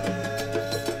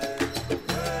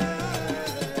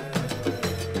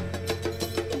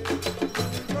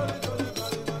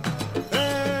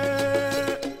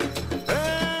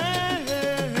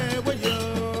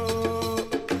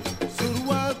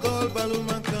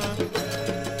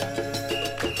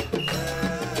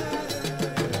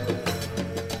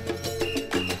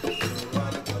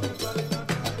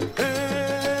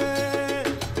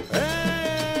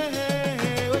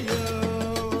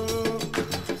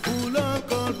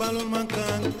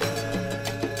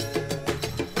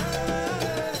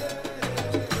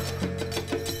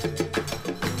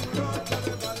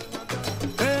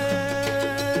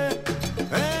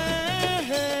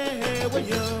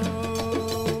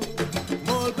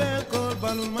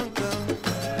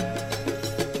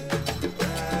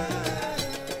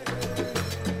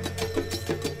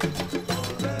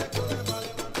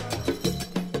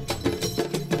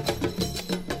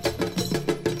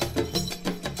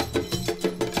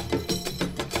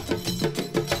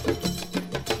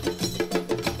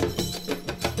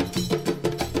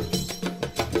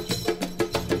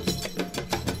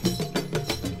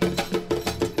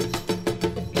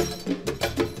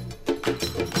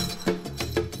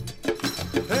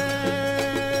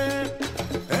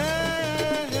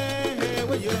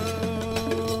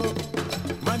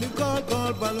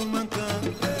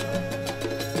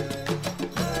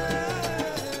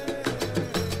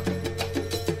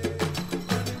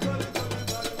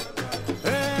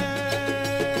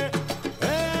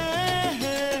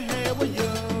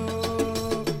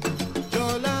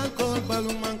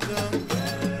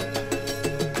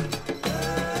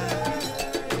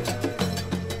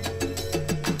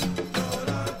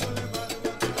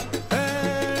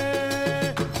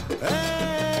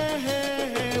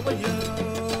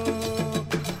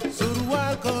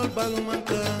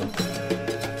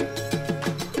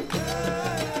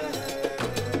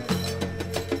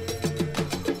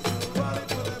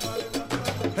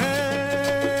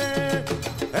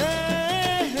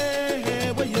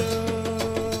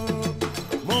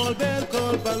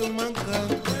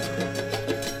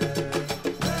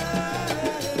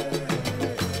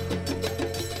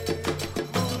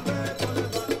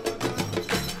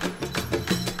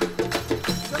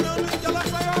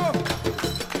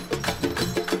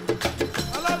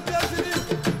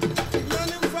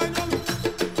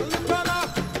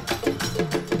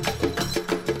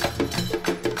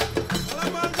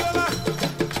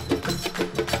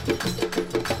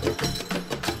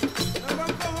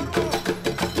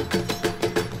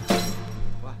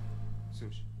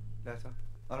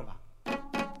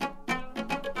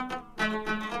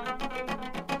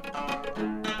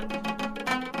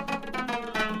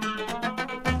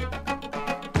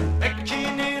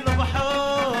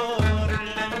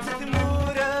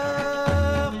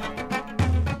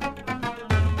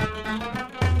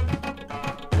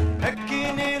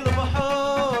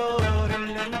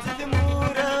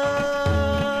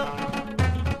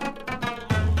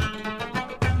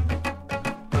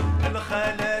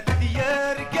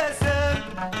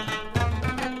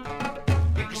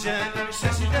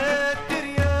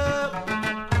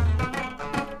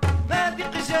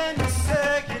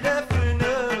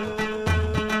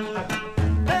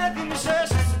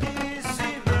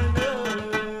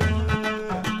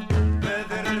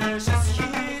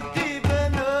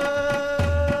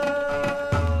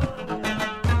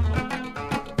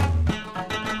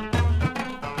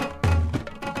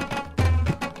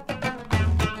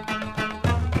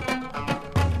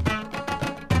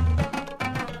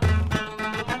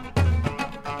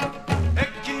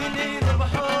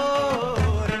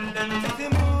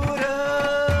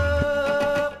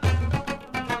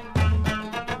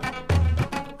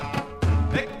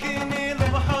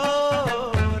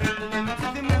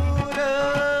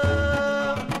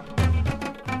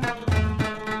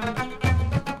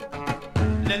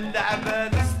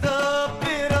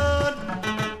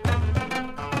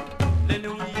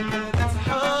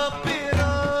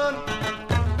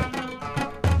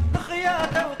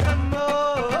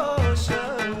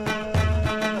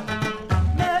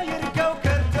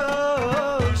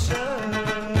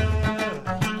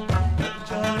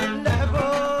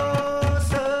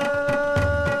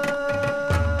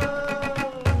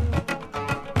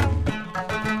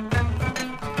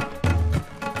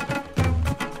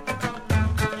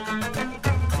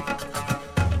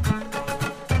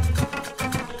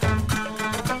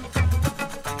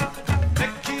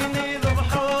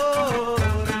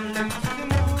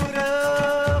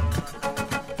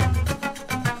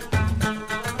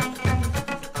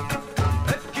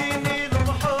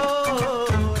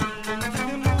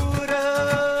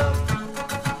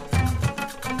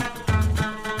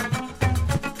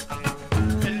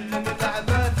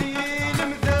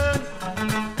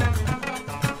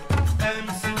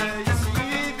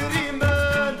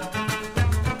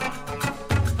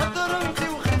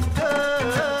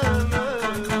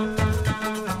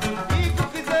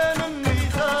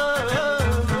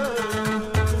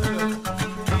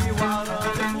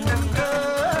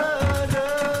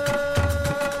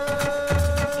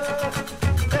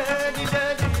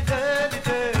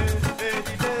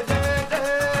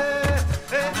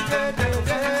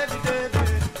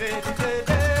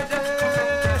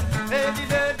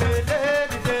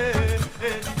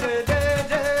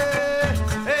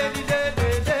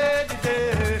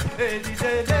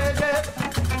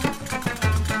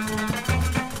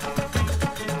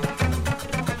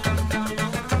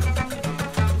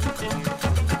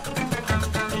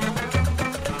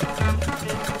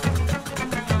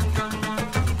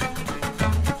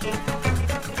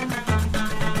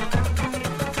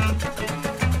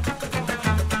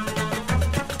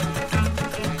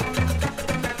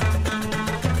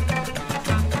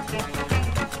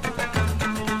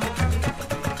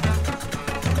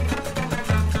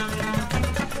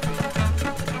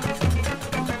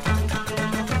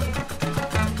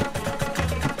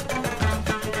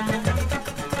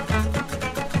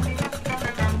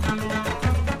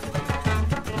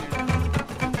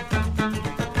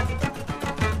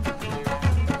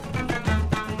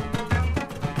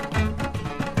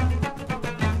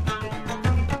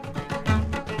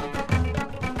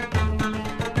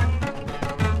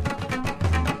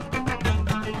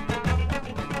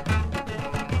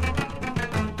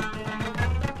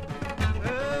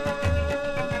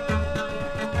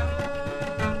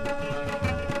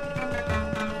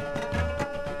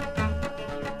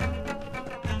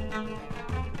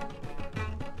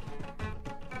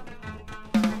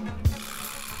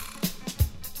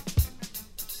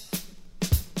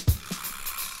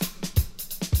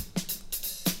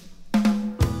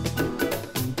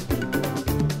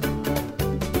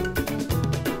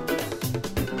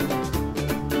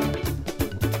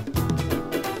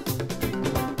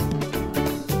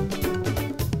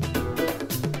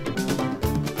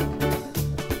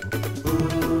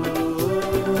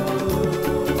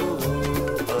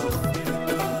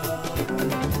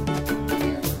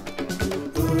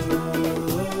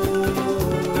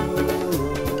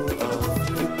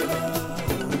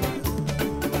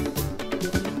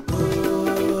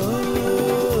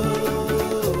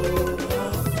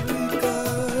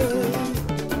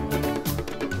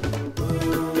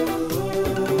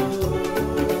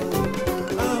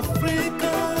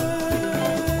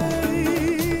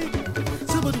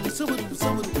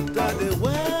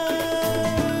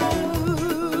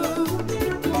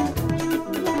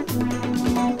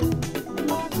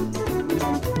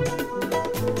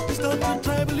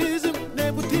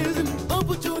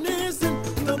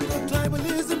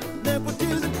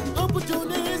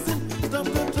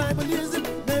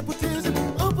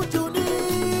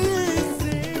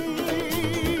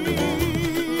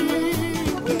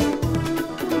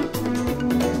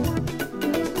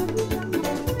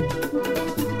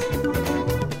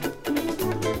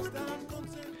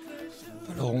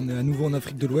Alors on est à nouveau en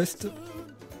Afrique de l'Ouest,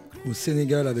 au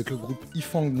Sénégal avec le groupe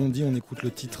Ifang Bondi, on écoute le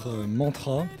titre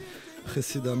Mantra.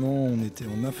 Précédemment on était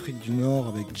en Afrique du Nord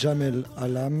avec Jamel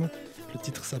Alam, le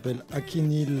titre s'appelle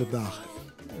Akinil Bar,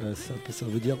 ça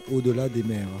veut dire au-delà des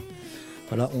mers.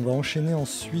 Voilà, on va enchaîner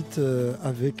ensuite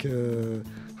avec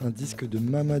un disque de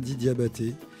Mamadi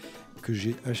Diabaté que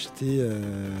j'ai acheté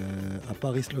à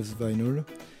Paris Loves Vinyl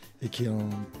et qui est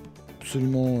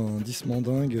absolument un disque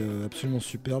mandingue, absolument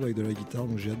superbe avec de la guitare,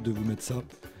 donc j'ai hâte de vous mettre ça.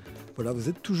 Voilà, vous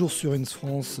êtes toujours sur Ins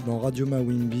France dans Radio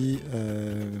Mawimbi.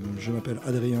 Je m'appelle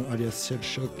Adrien alias Shell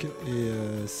Shock et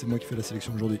c'est moi qui fais la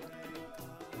sélection aujourd'hui.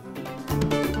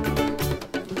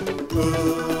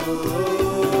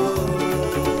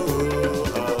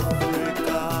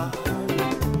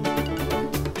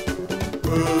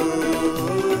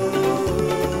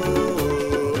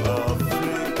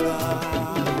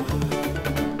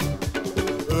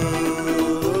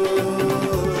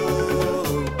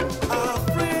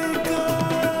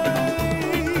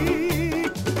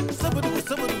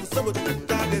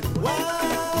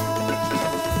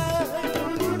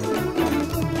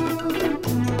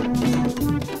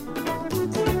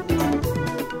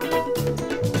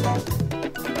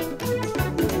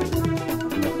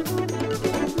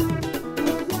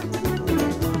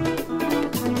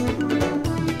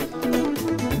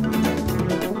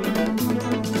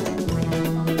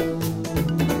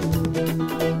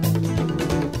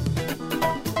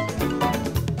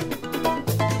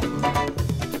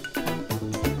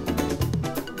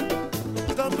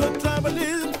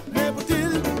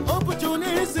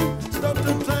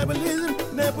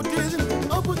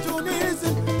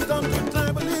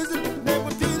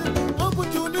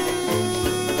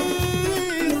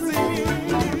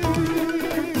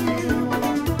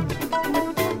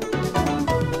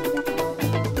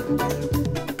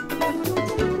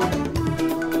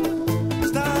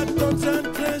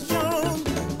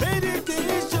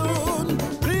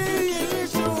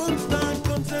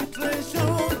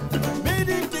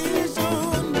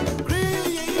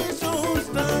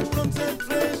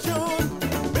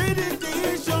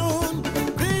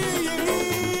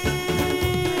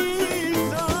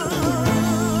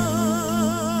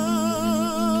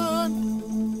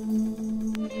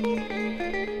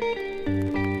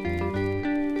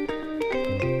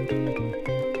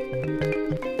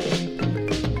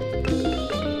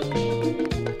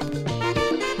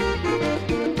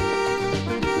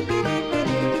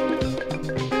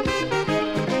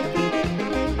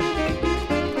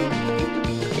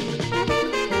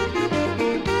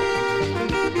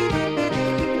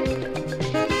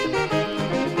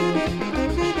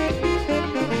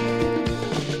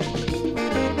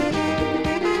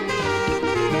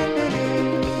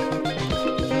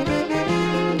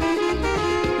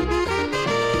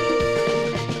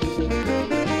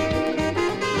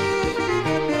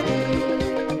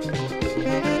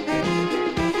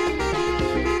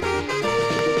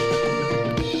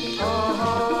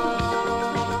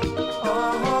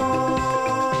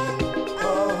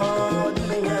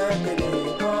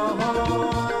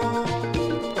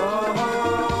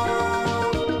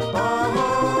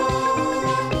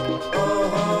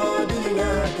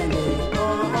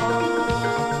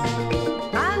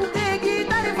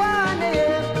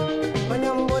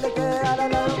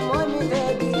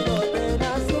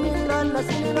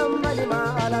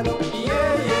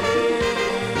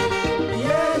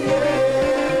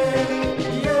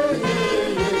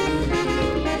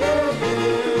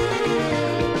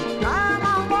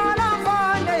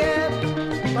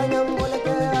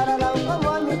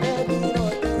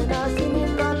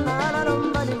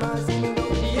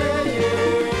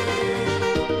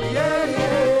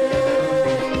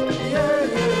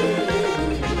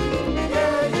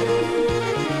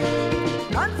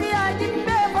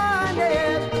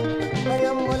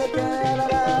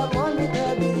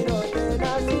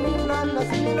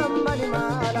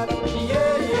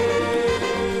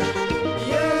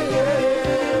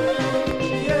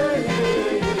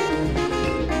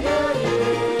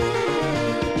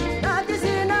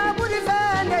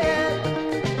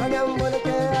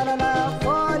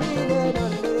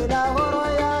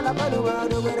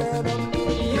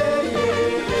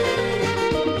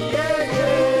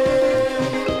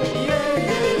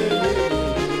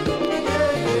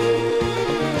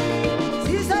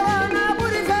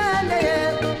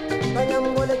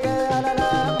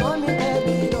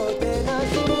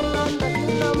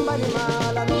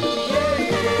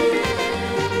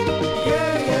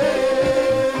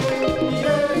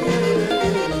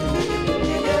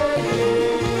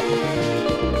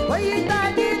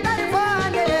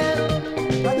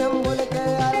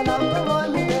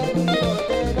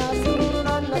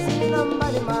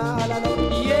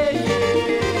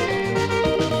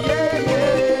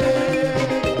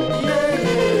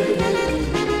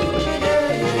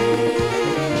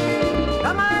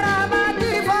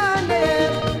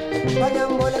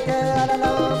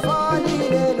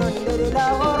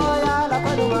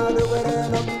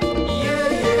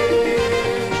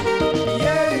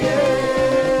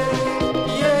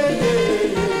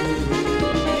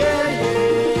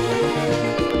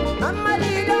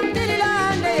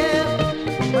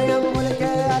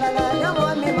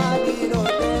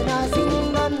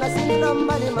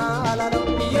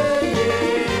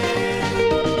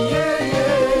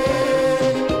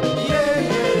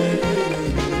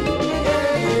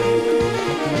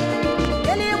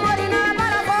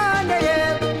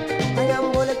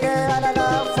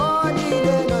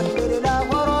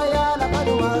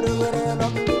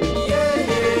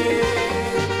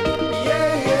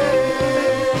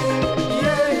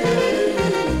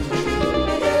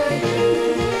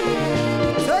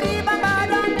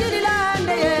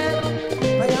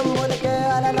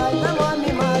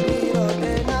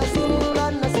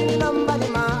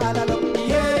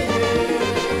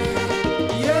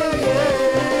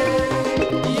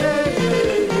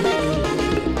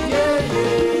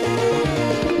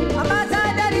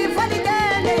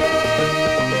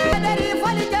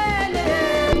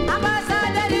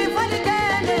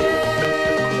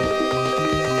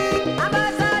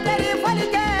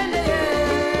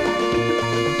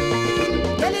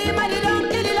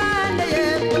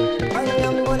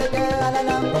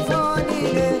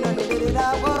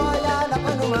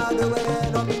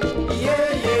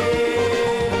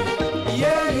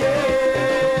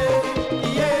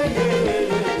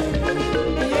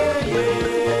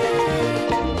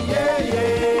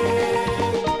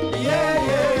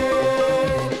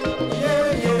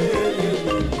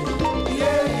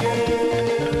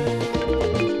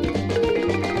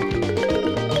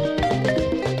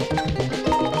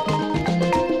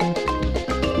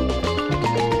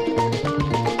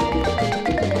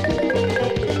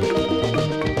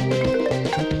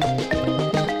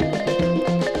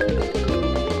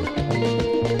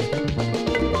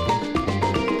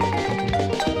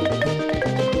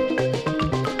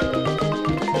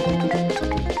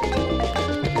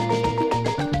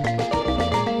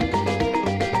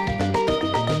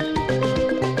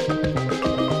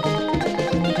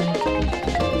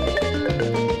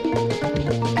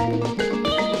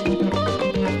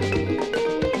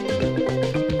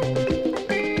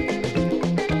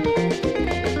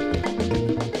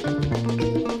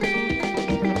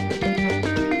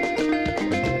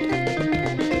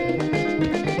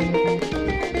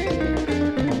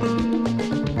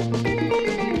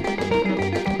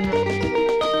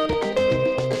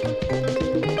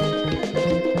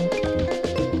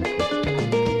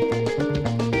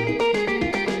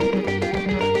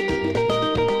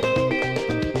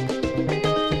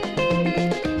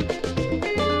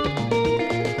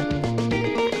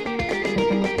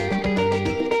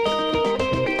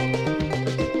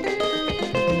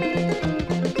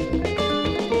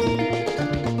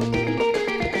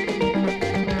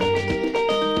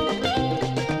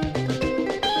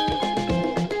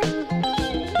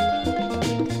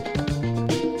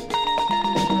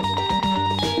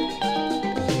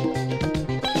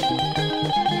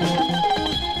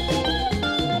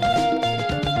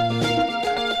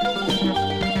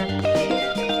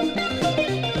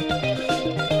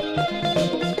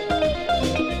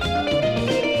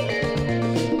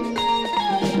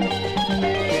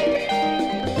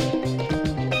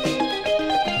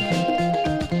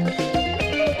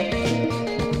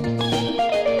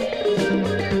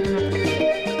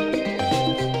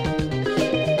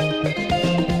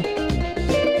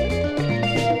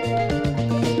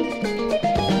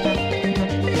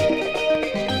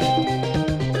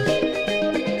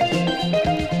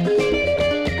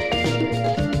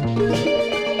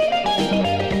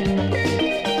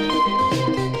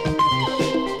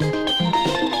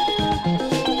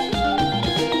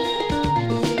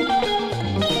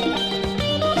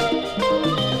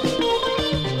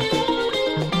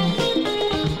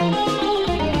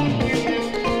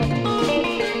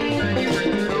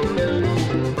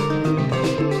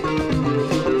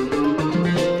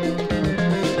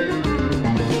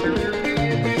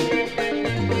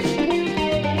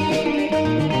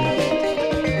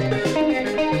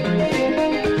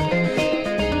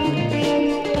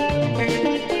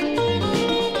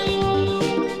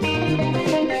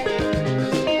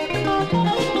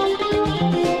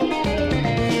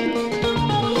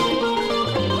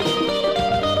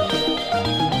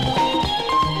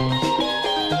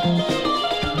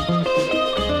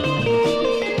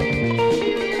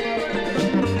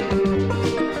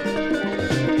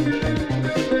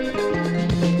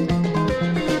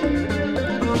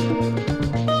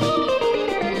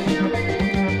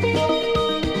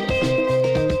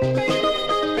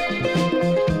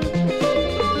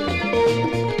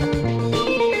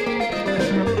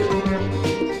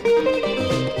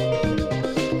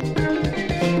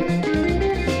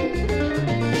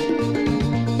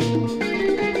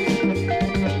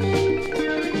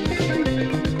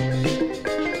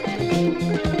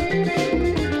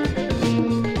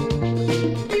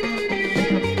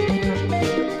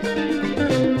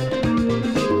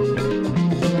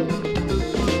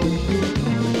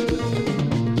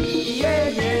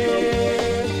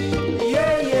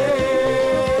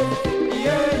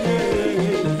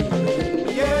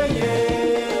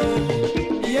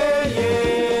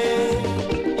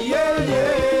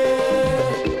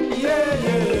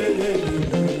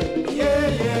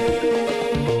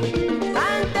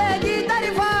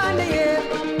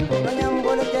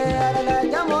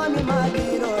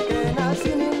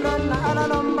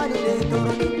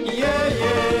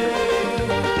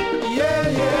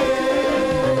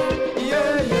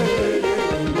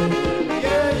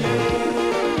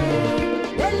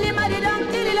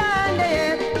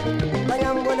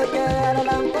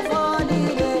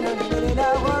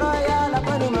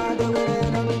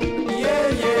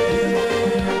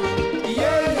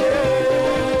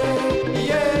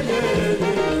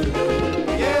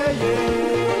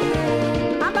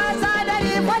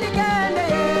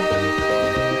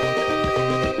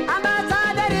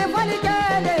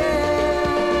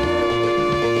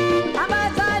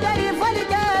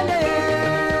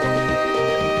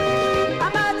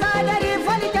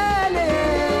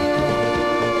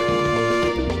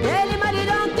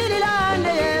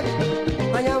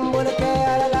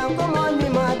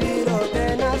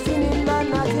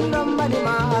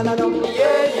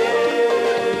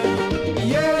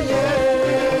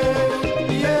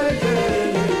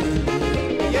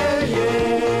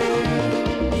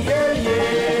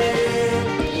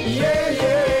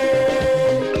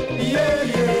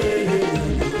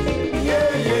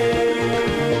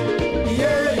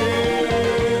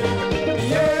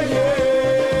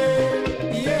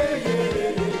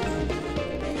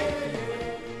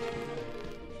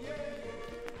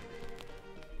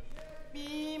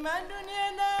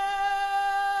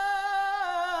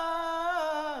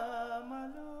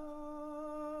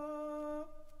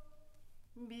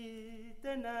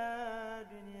 Milena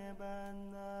dunia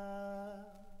banda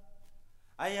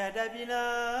ayada bila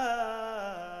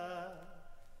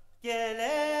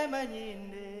kele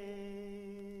manyinde.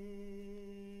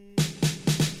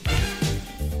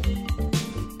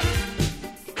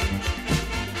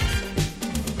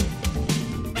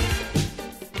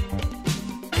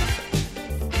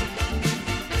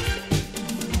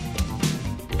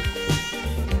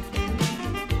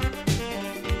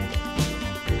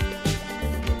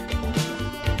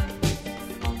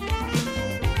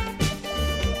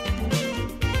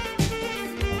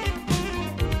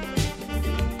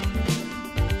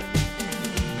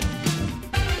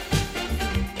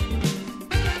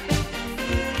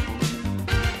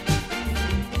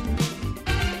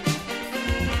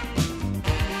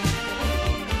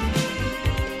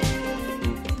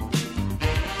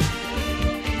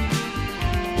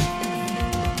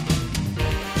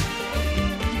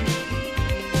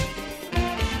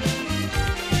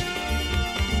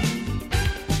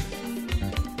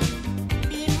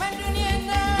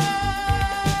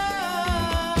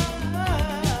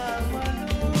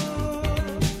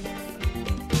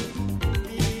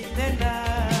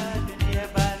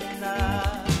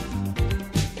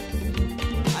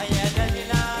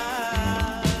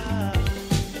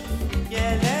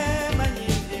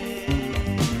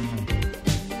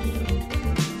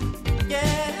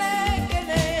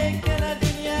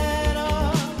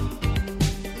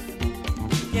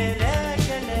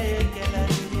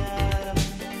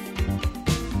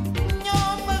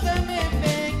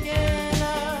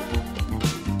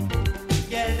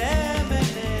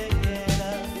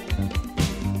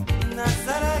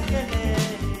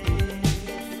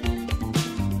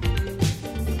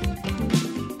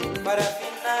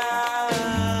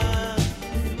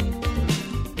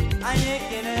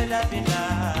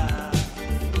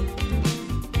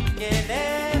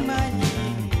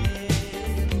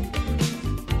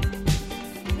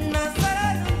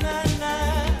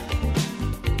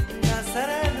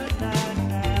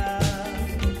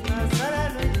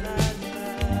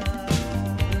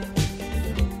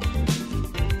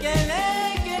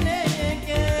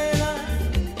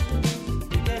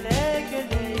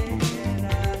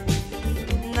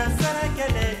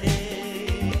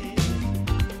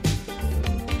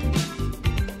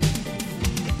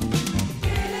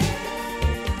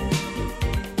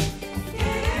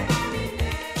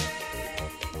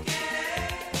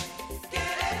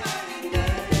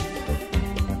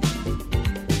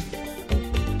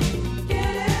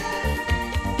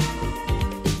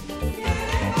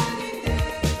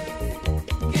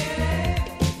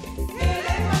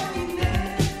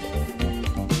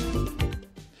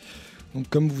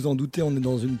 Comme vous en doutez, on est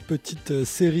dans une petite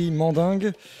série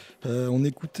mandingue. On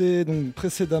écoutait donc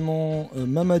précédemment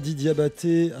Mamadi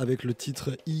Diabaté avec le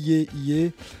titre Iye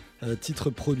Iye, titre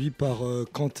produit par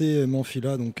Kanté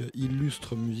Manfila, donc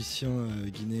illustre musicien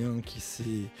guinéen qui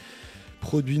s'est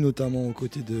produit notamment aux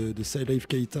côtés de Salif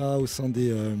Keita au sein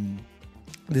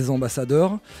des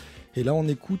ambassadeurs. Et là, on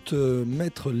écoute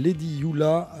Maître Lady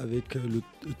Yula avec le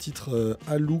titre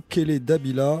Alou Kele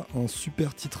Dabila, un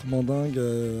super titre mandingue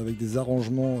avec des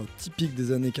arrangements typiques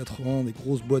des années 80, des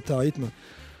grosses boîtes à rythme,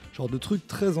 genre de trucs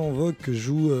très en vogue que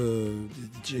jouent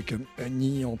des DJ comme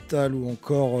Annie, Antal ou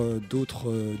encore d'autres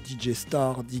DJ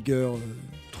stars, Digger,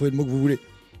 trouvez le mot que vous voulez.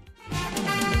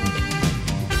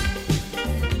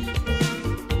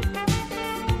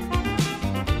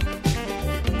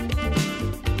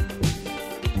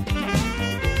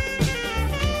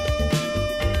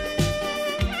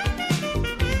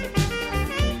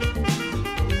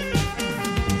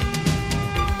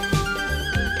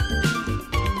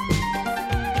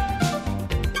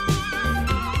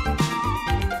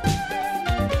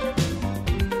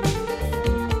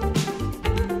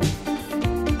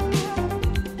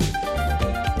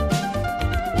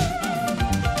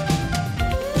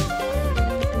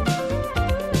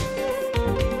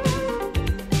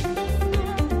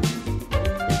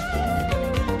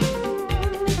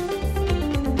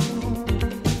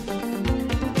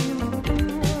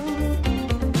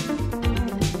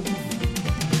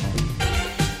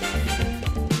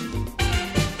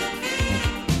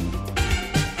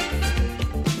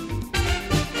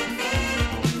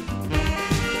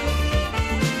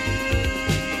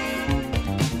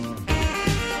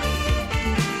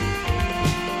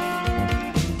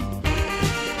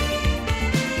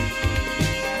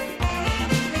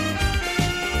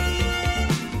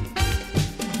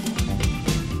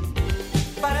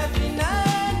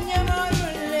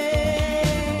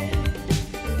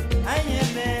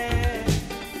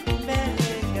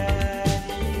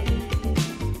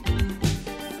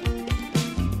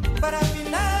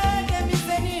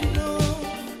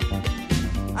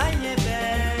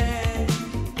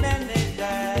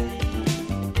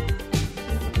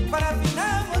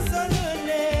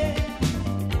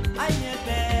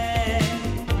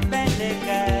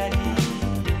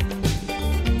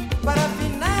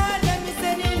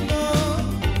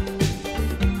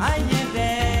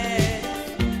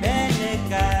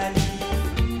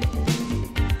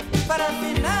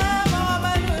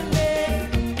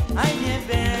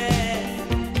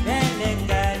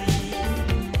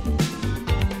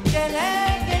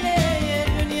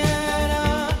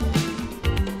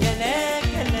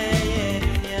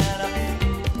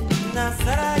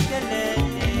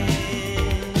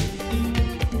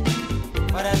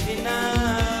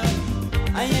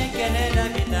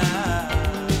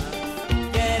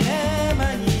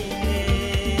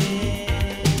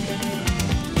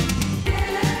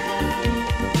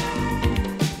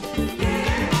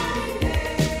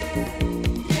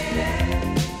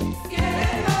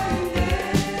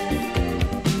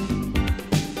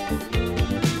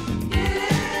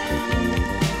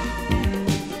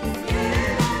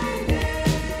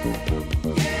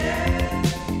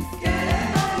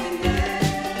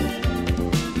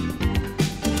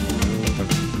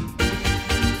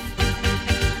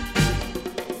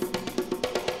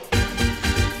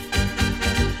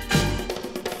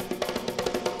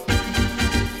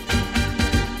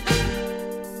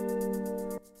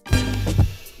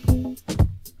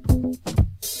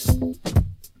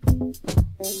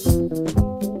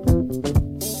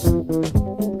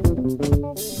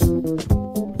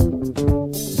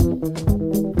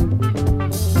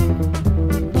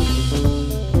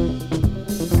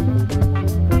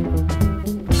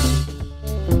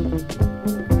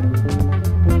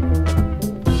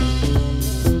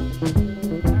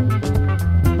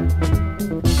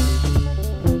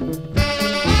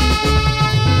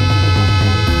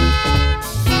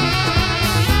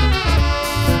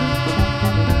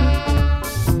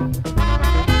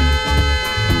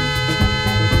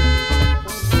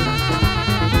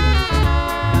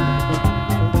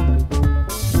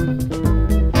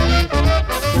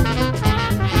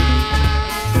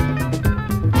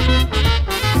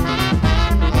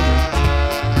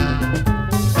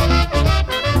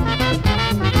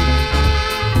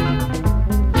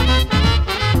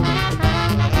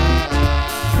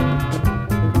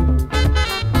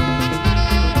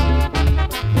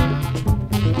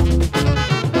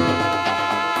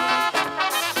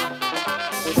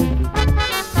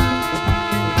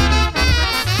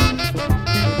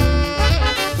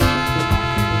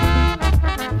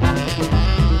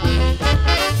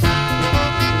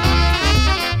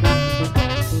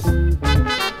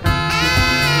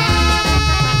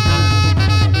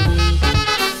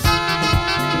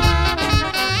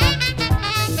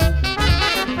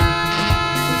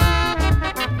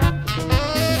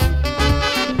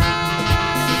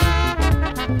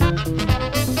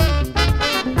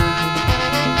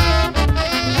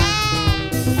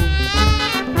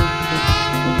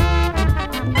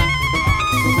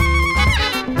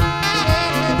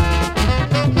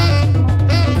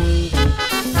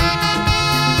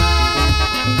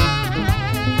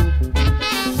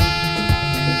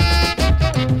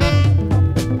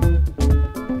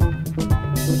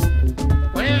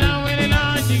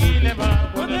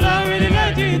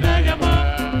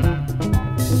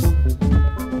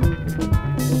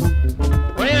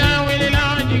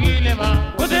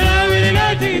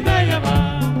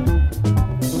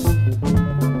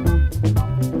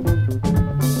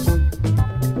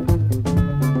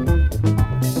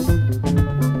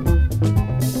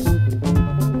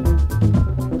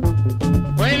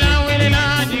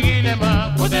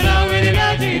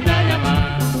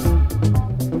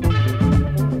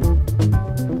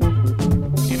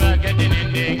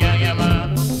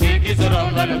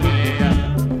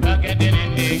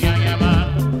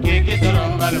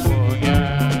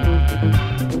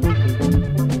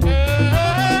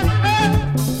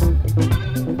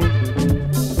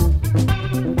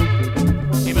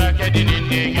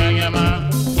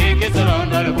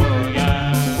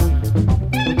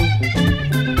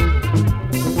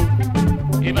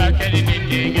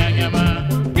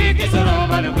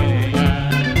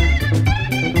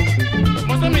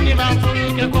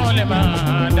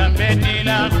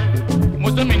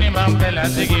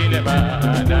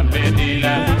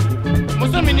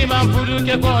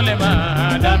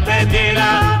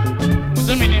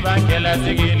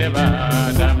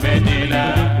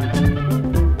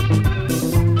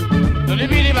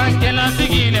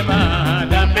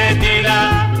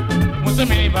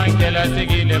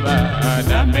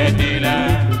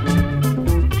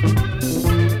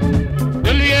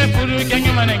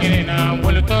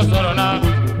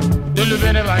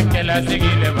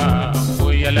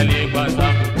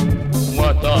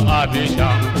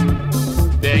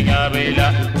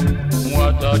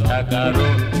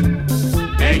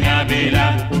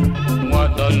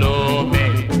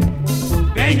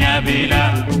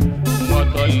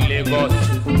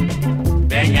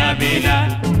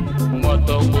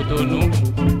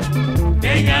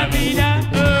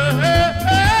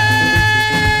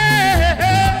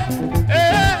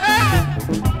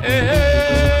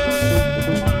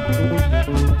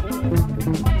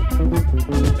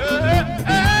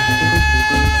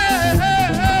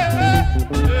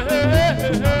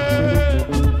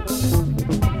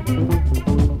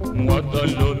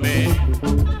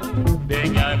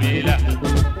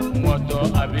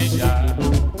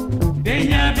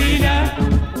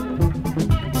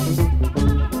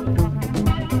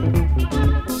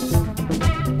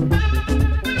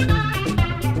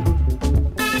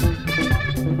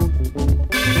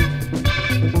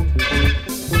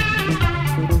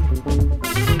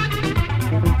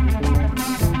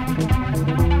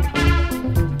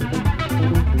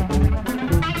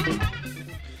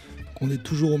 est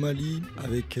toujours au Mali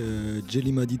avec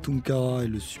Jelly Madi Tunkara et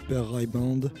le Super Rai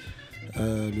Band.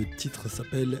 Le titre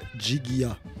s'appelle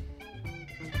Jigia.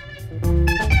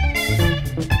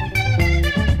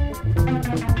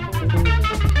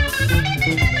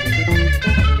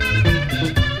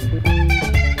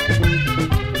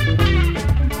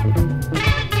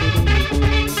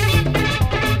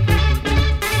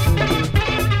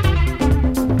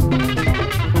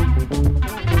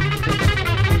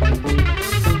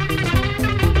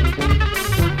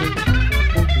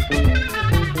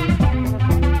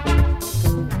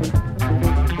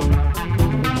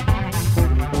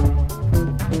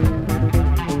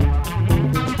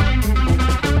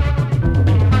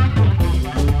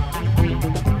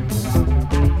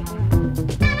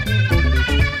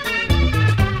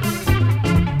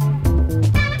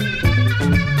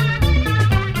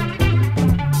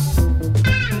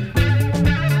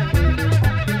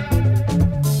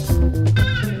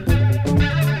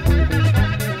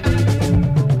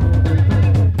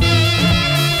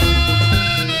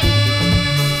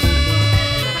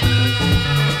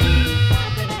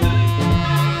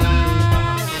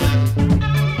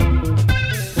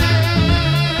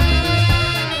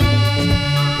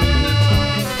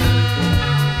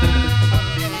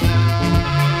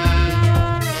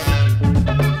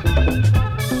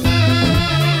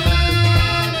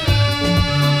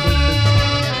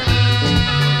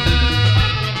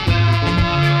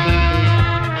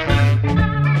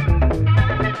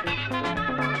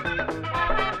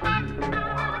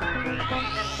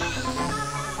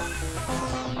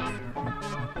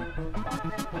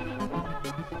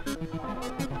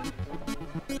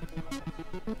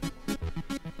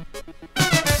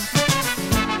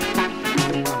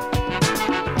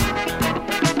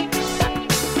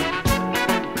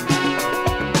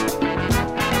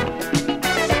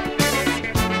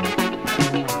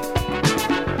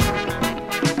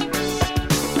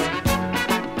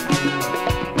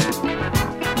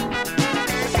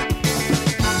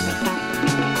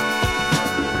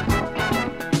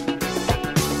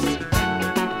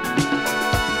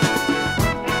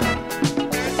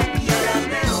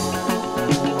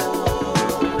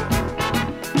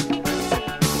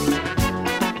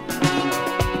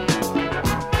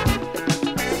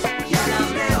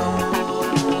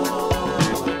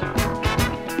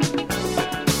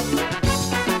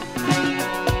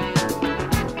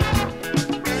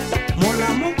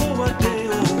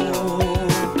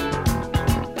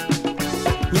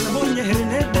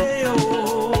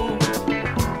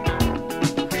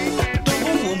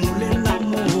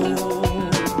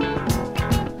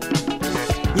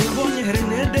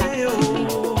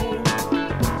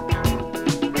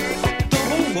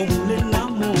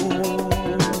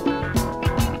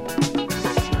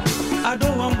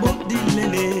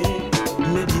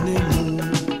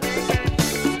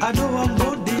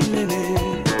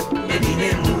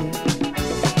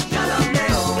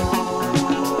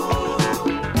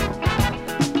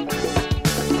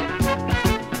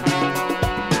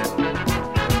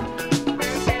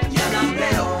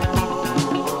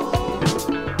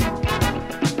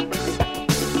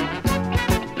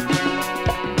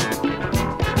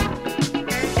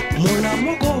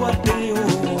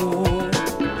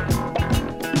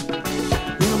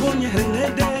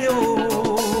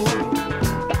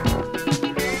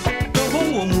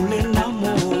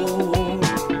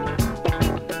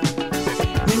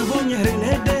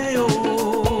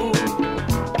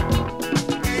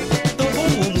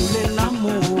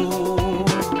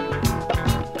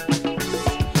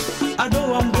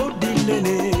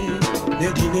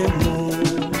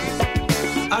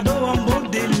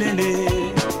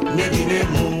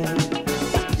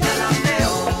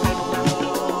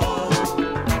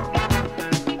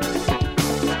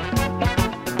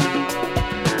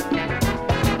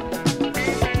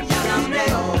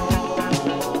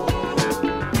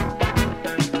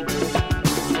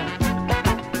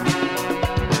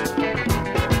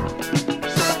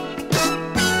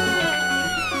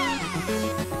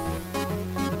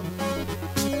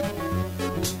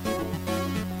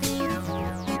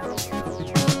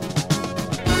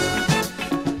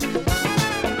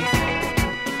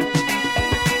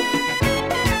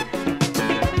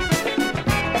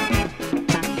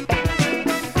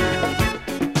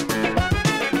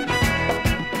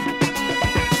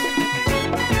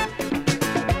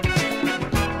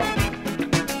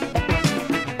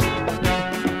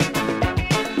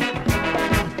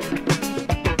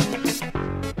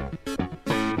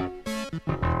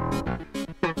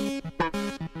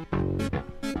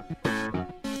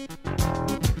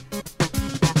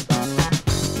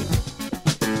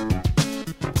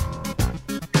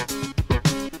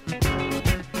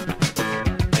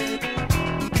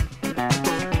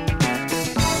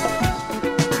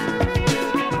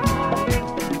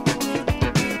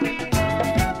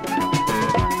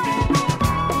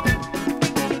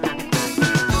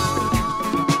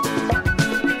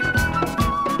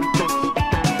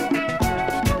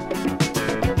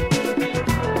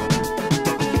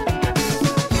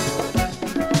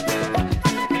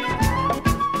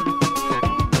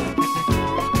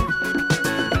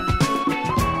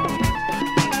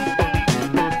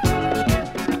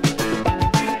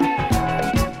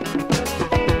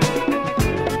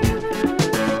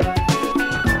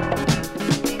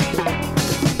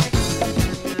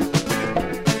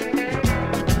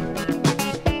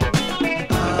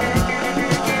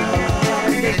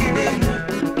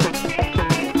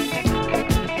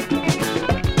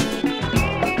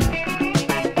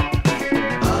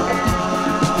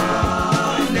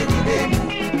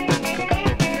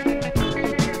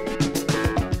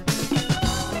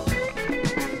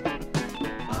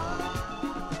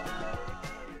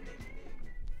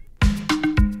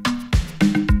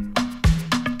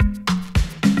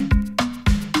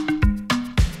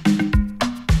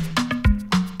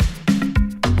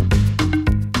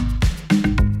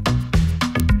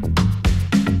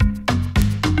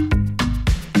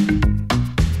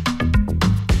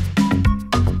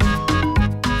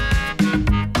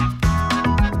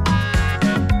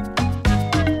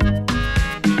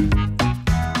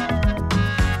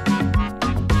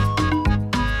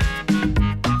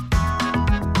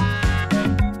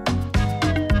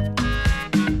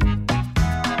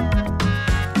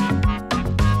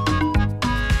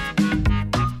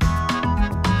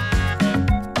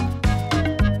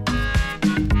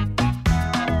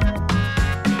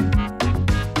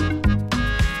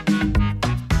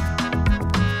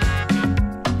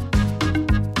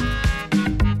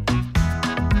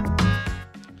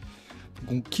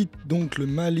 On quitte donc le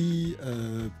Mali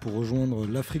pour rejoindre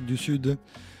l'Afrique du Sud.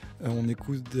 On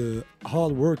écoute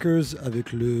Hard Workers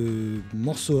avec le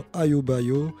morceau Ayo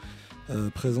Bayo,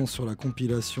 présent sur la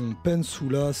compilation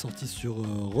Pensula, sortie sur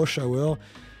Rush Hour,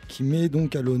 qui met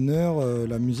donc à l'honneur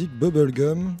la musique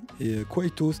bubblegum et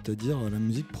kwaito, c'est-à-dire la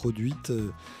musique produite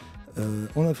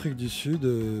en Afrique du Sud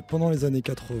pendant les années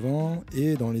 80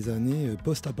 et dans les années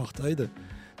post-apartheid.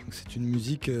 Donc c'est une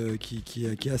musique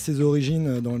qui a ses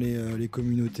origines dans les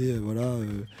communautés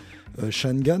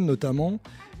Shangan notamment,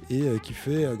 et qui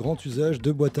fait grand usage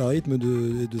de boîtes à rythme,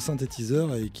 de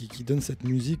synthétiseurs, et qui donne cette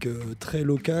musique très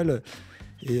locale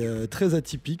et très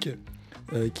atypique,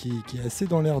 qui est assez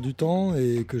dans l'air du temps,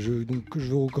 et que je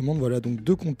vous recommande. Voilà, donc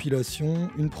 2 compilations,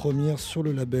 une première sur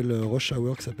le label Rush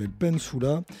Hour qui s'appelle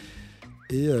Pensula,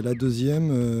 et la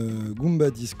deuxième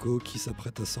Goomba Disco qui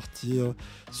s'apprête à sortir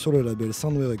sur le label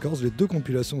Soundway Records. Les 2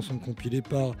 compilations sont compilées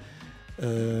par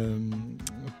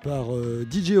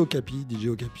DJ Okapi,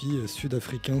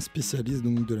 sud-africain spécialiste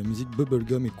donc de la musique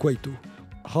bubblegum et kwaito.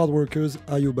 Hard Workers,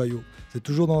 Ayo Bayo. C'est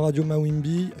toujours dans Radio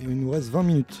Mawimbi et il nous reste 20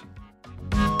 minutes.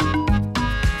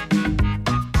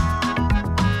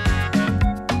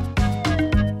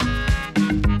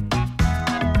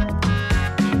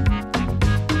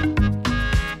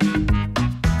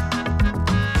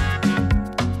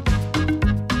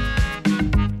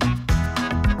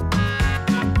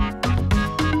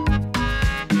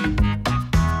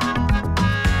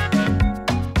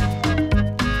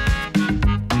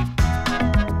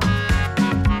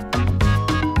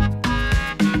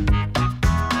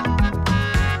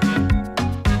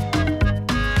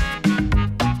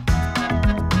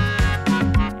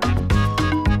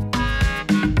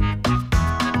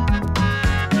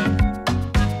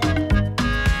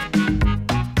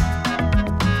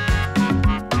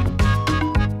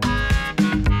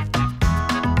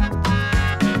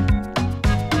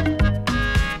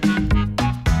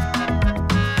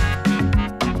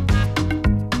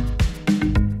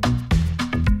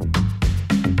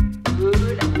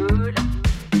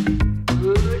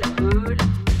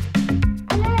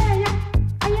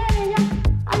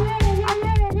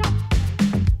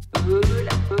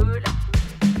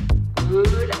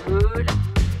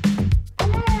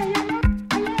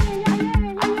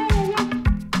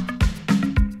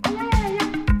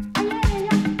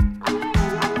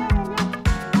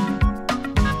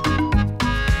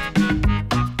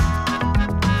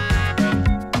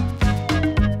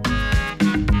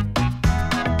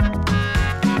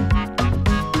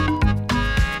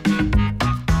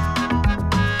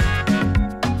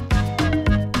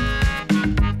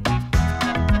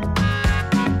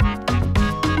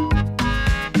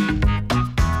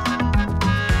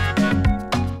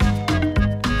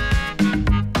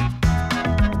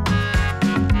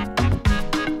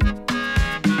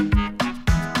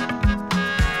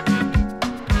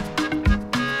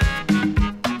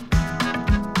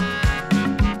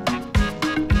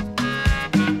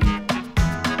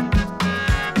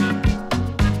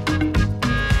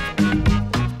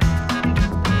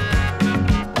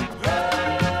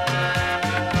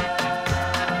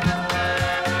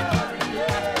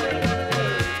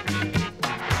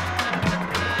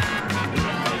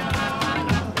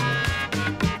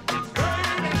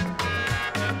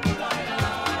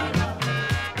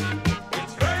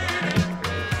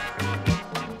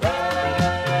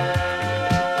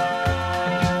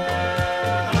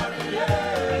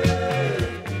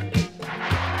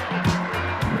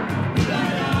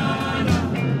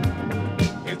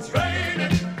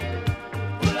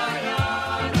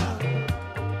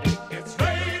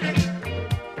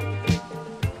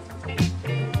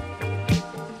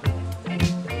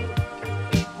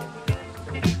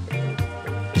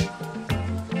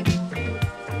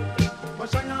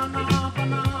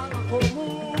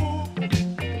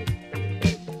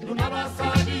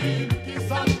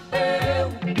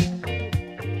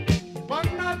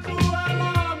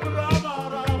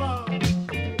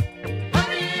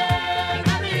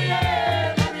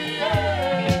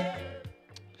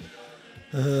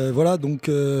 Voilà, donc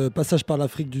passage par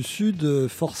l'Afrique du Sud,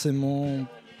 forcément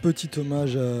petit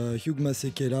hommage à Hugh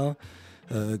Masekela,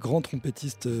 grand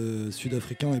trompettiste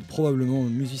sud-africain et probablement le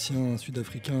musicien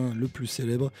sud-africain le plus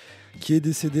célèbre, qui est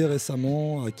décédé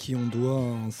récemment, à qui on doit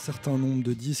un certain nombre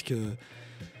de disques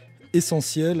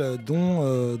essentiels, dont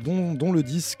le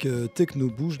disque Techno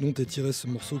Bouge, dont est tiré ce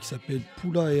morceau qui s'appelle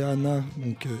Pula et Ana,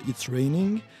 donc It's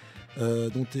Raining.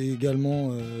 Dont est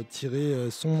également tiré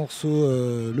son morceau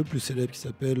le plus célèbre qui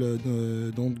s'appelle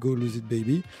Don't Go Lose It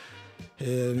Baby.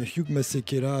 Et Hugh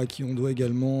Masekela, à qui on doit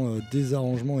également des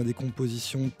arrangements et des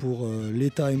compositions pour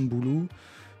l'État Mbulu,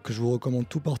 que je vous recommande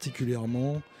tout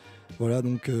particulièrement. Voilà,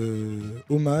 donc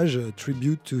hommage,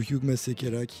 tribute to Hugh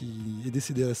Masekela qui est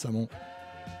décédé récemment.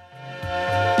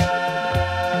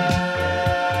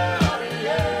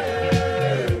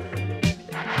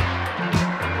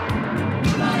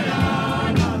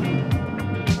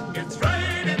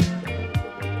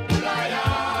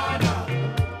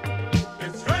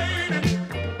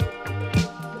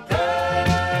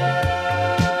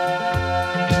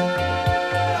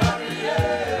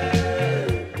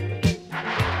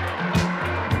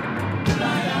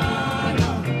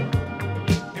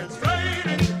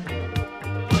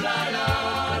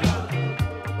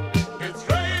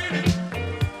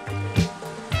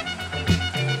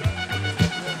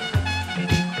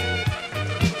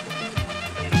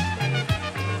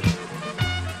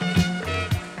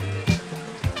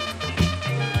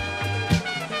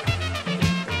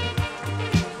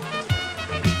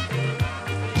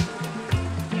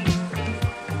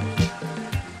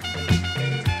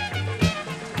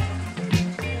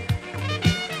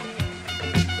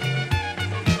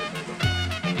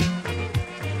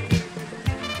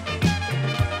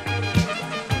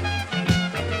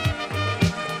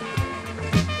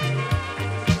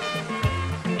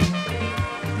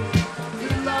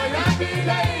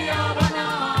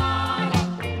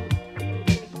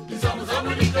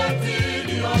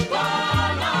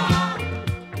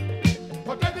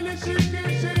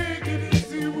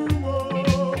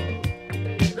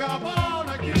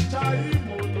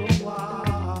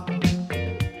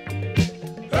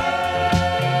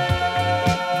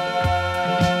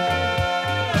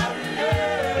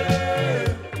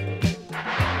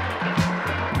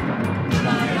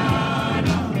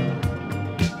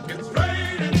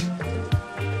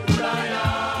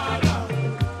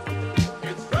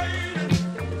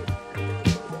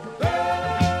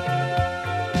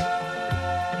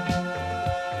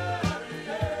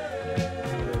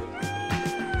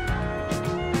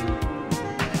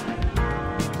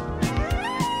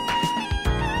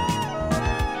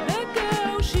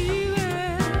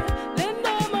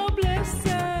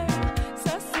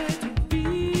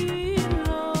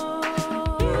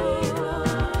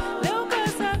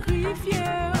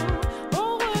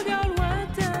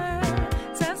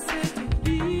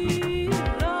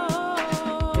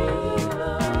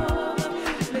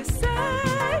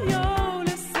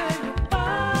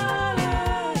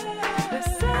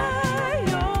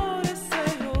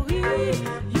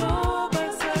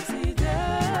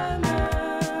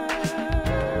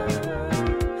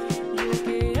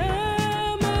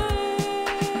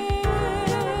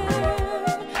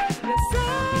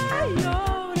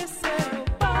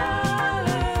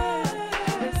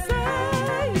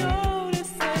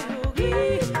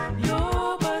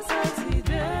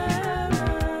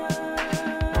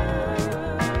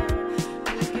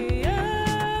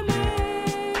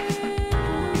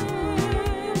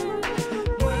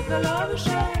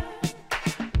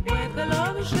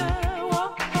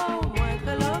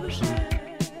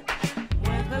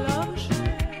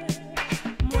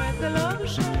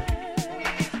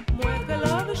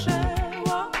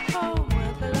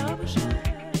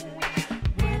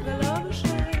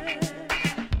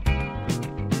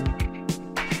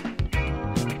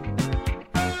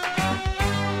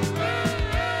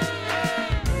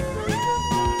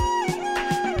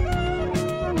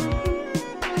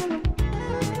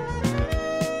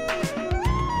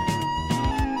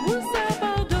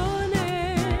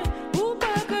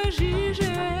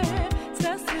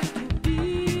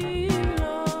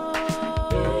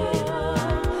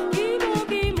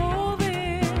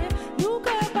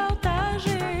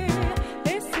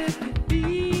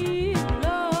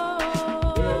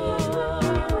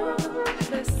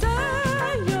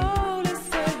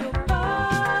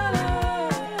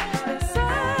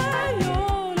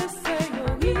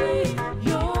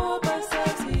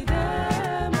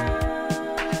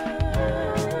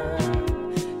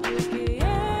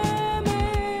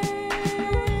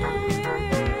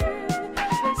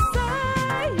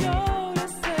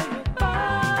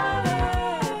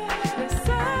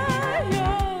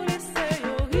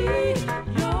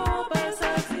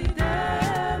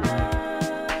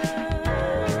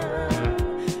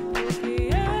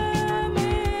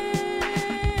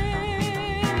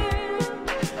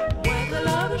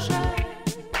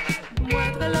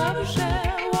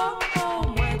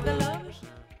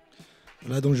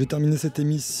 Voilà, donc j'ai terminé cette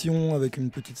émission avec une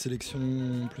petite sélection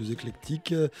plus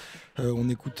éclectique. On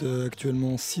écoute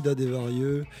actuellement Sida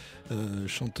Desvarieux,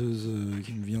 chanteuse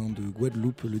qui vient de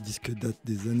Guadeloupe. Le disque date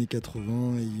des années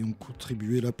 80 et y ont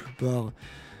contribué la plupart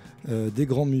des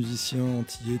grands musiciens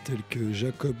antillais tels que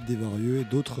Jacob Desvarieux et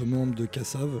d'autres membres de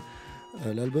Cassav.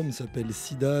 L'album s'appelle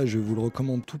Sida, je vous le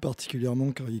recommande tout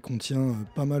particulièrement car il contient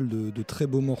pas mal de très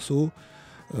beaux morceaux.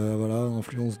 Voilà,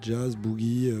 influence jazz,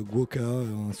 boogie, guoka,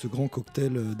 ce grand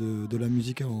cocktail de la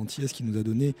musique antillaise qui nous a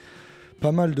donné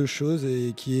pas mal de choses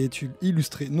et qui est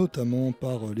illustré notamment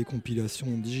par les compilations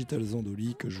Digital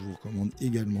Zandoli que je vous recommande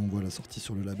également. Voilà, sorti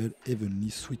sur le label Heavenly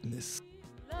Sweetness.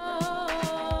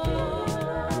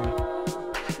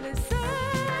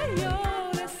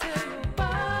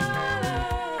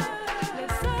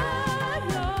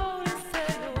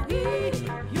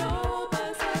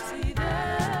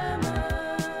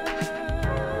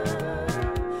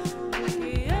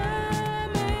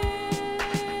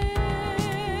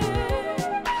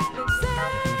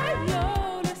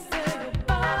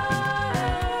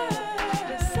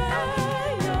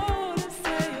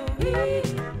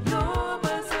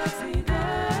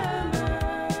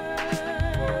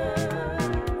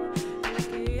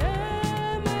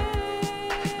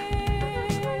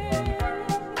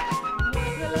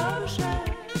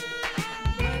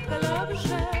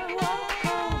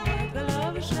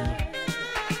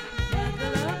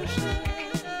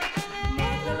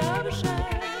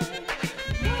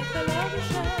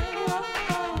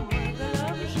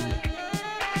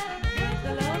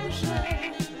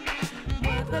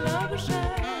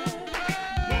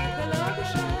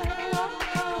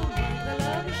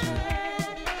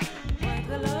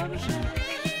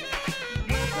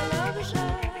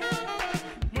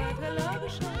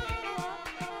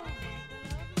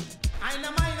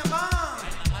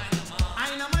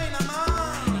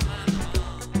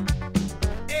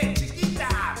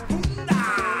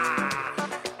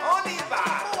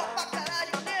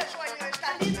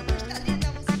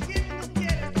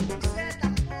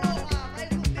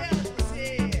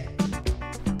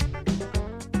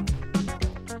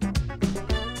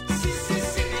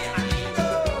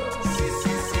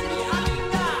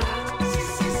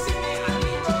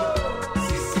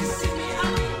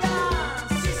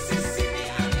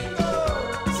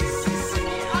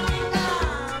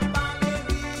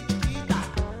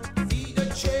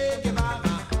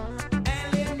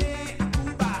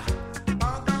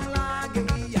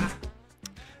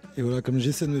 Et voilà, comme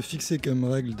j'essaie de me fixer comme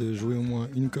règle de jouer au moins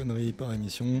une connerie par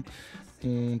émission,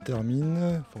 on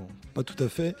termine, enfin pas tout à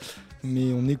fait,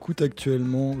 mais on écoute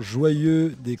actuellement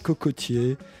Joyeux des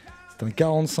Cocotiers. C'est un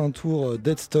 45 tours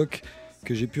Deadstock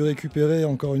que j'ai pu récupérer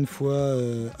encore une fois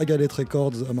à Galette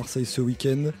Records à Marseille ce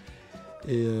week-end.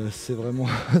 Et c'est vraiment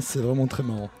très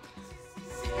marrant.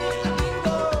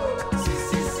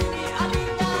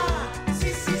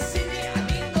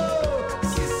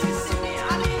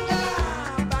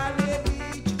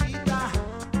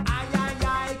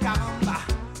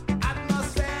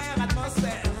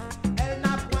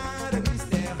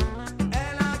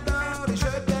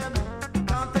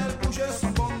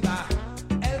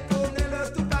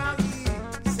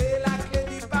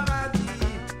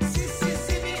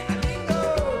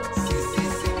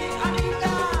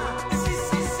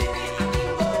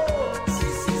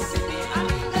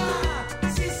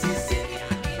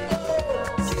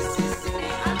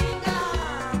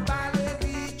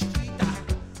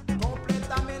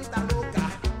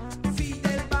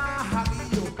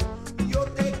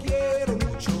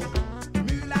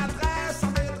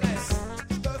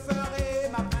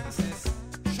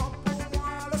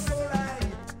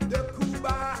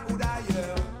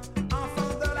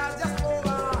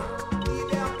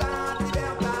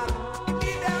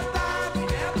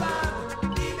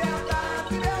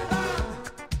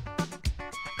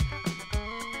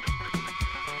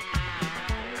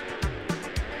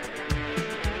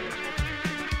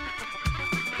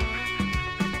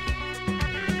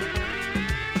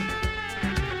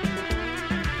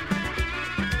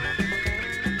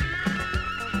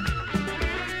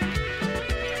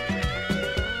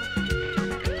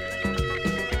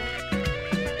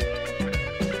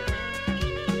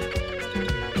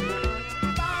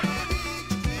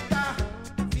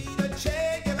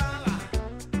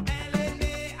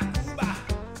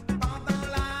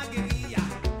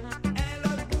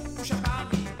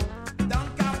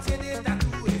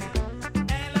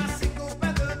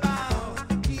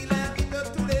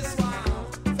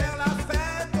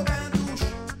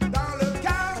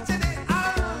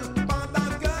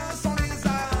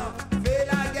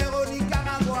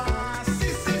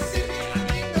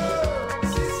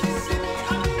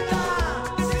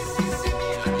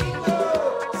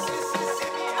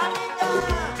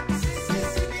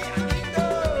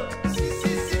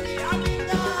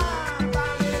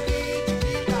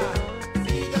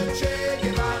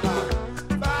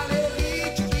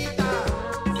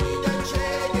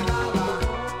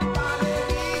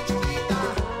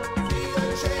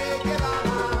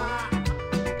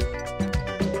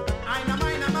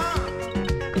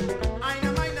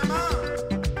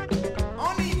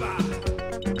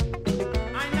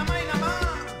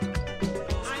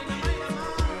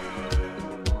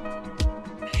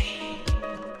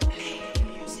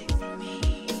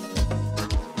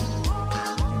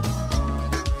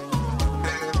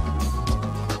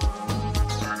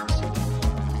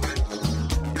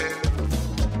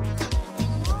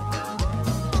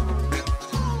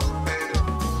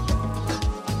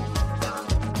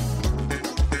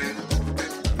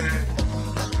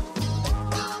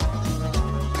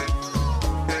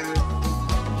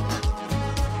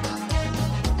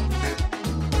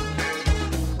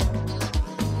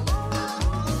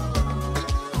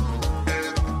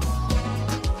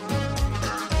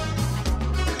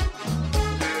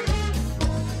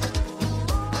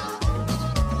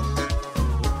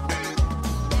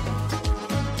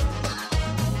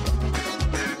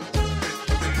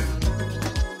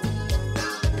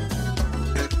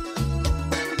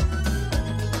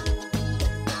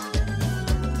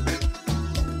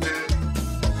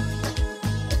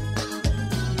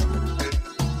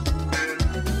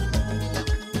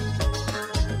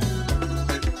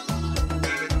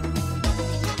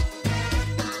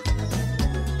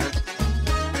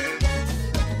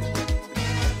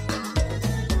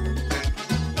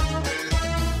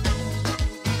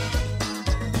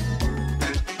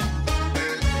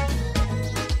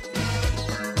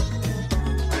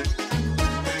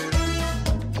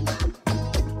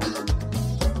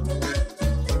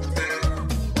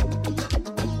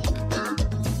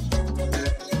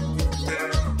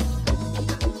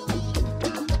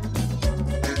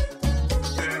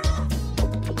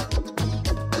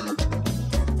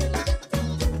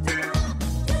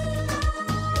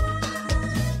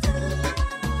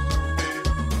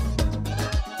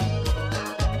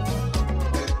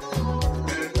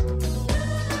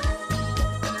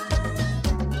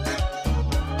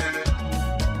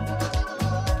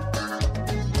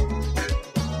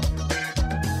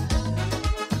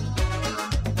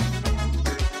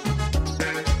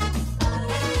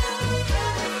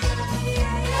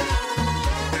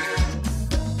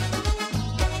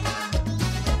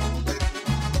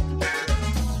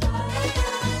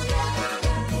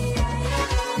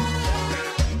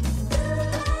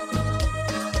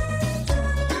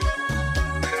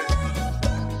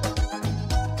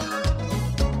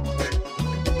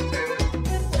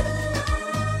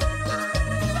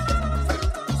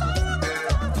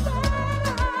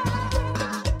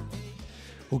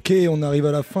 Ok, on arrive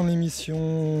à la fin de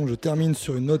l'émission. Je termine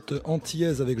sur une note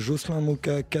antillaise avec Jocelyn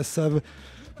Moka Kassav. Le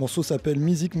morceau s'appelle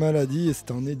Musique Maladie et c'est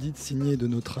un edit signé de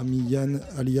notre ami Yann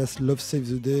alias Love Save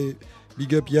the Day.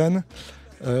 Big up Yann.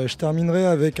 Je terminerai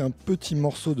avec un petit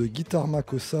morceau de Guitare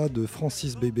Makossa de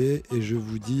Francis Bébé et je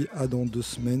vous dis à dans 2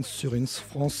 semaines sur Ins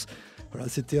France. Voilà,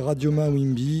 c'était Radio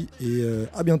Mawimbi et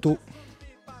à bientôt.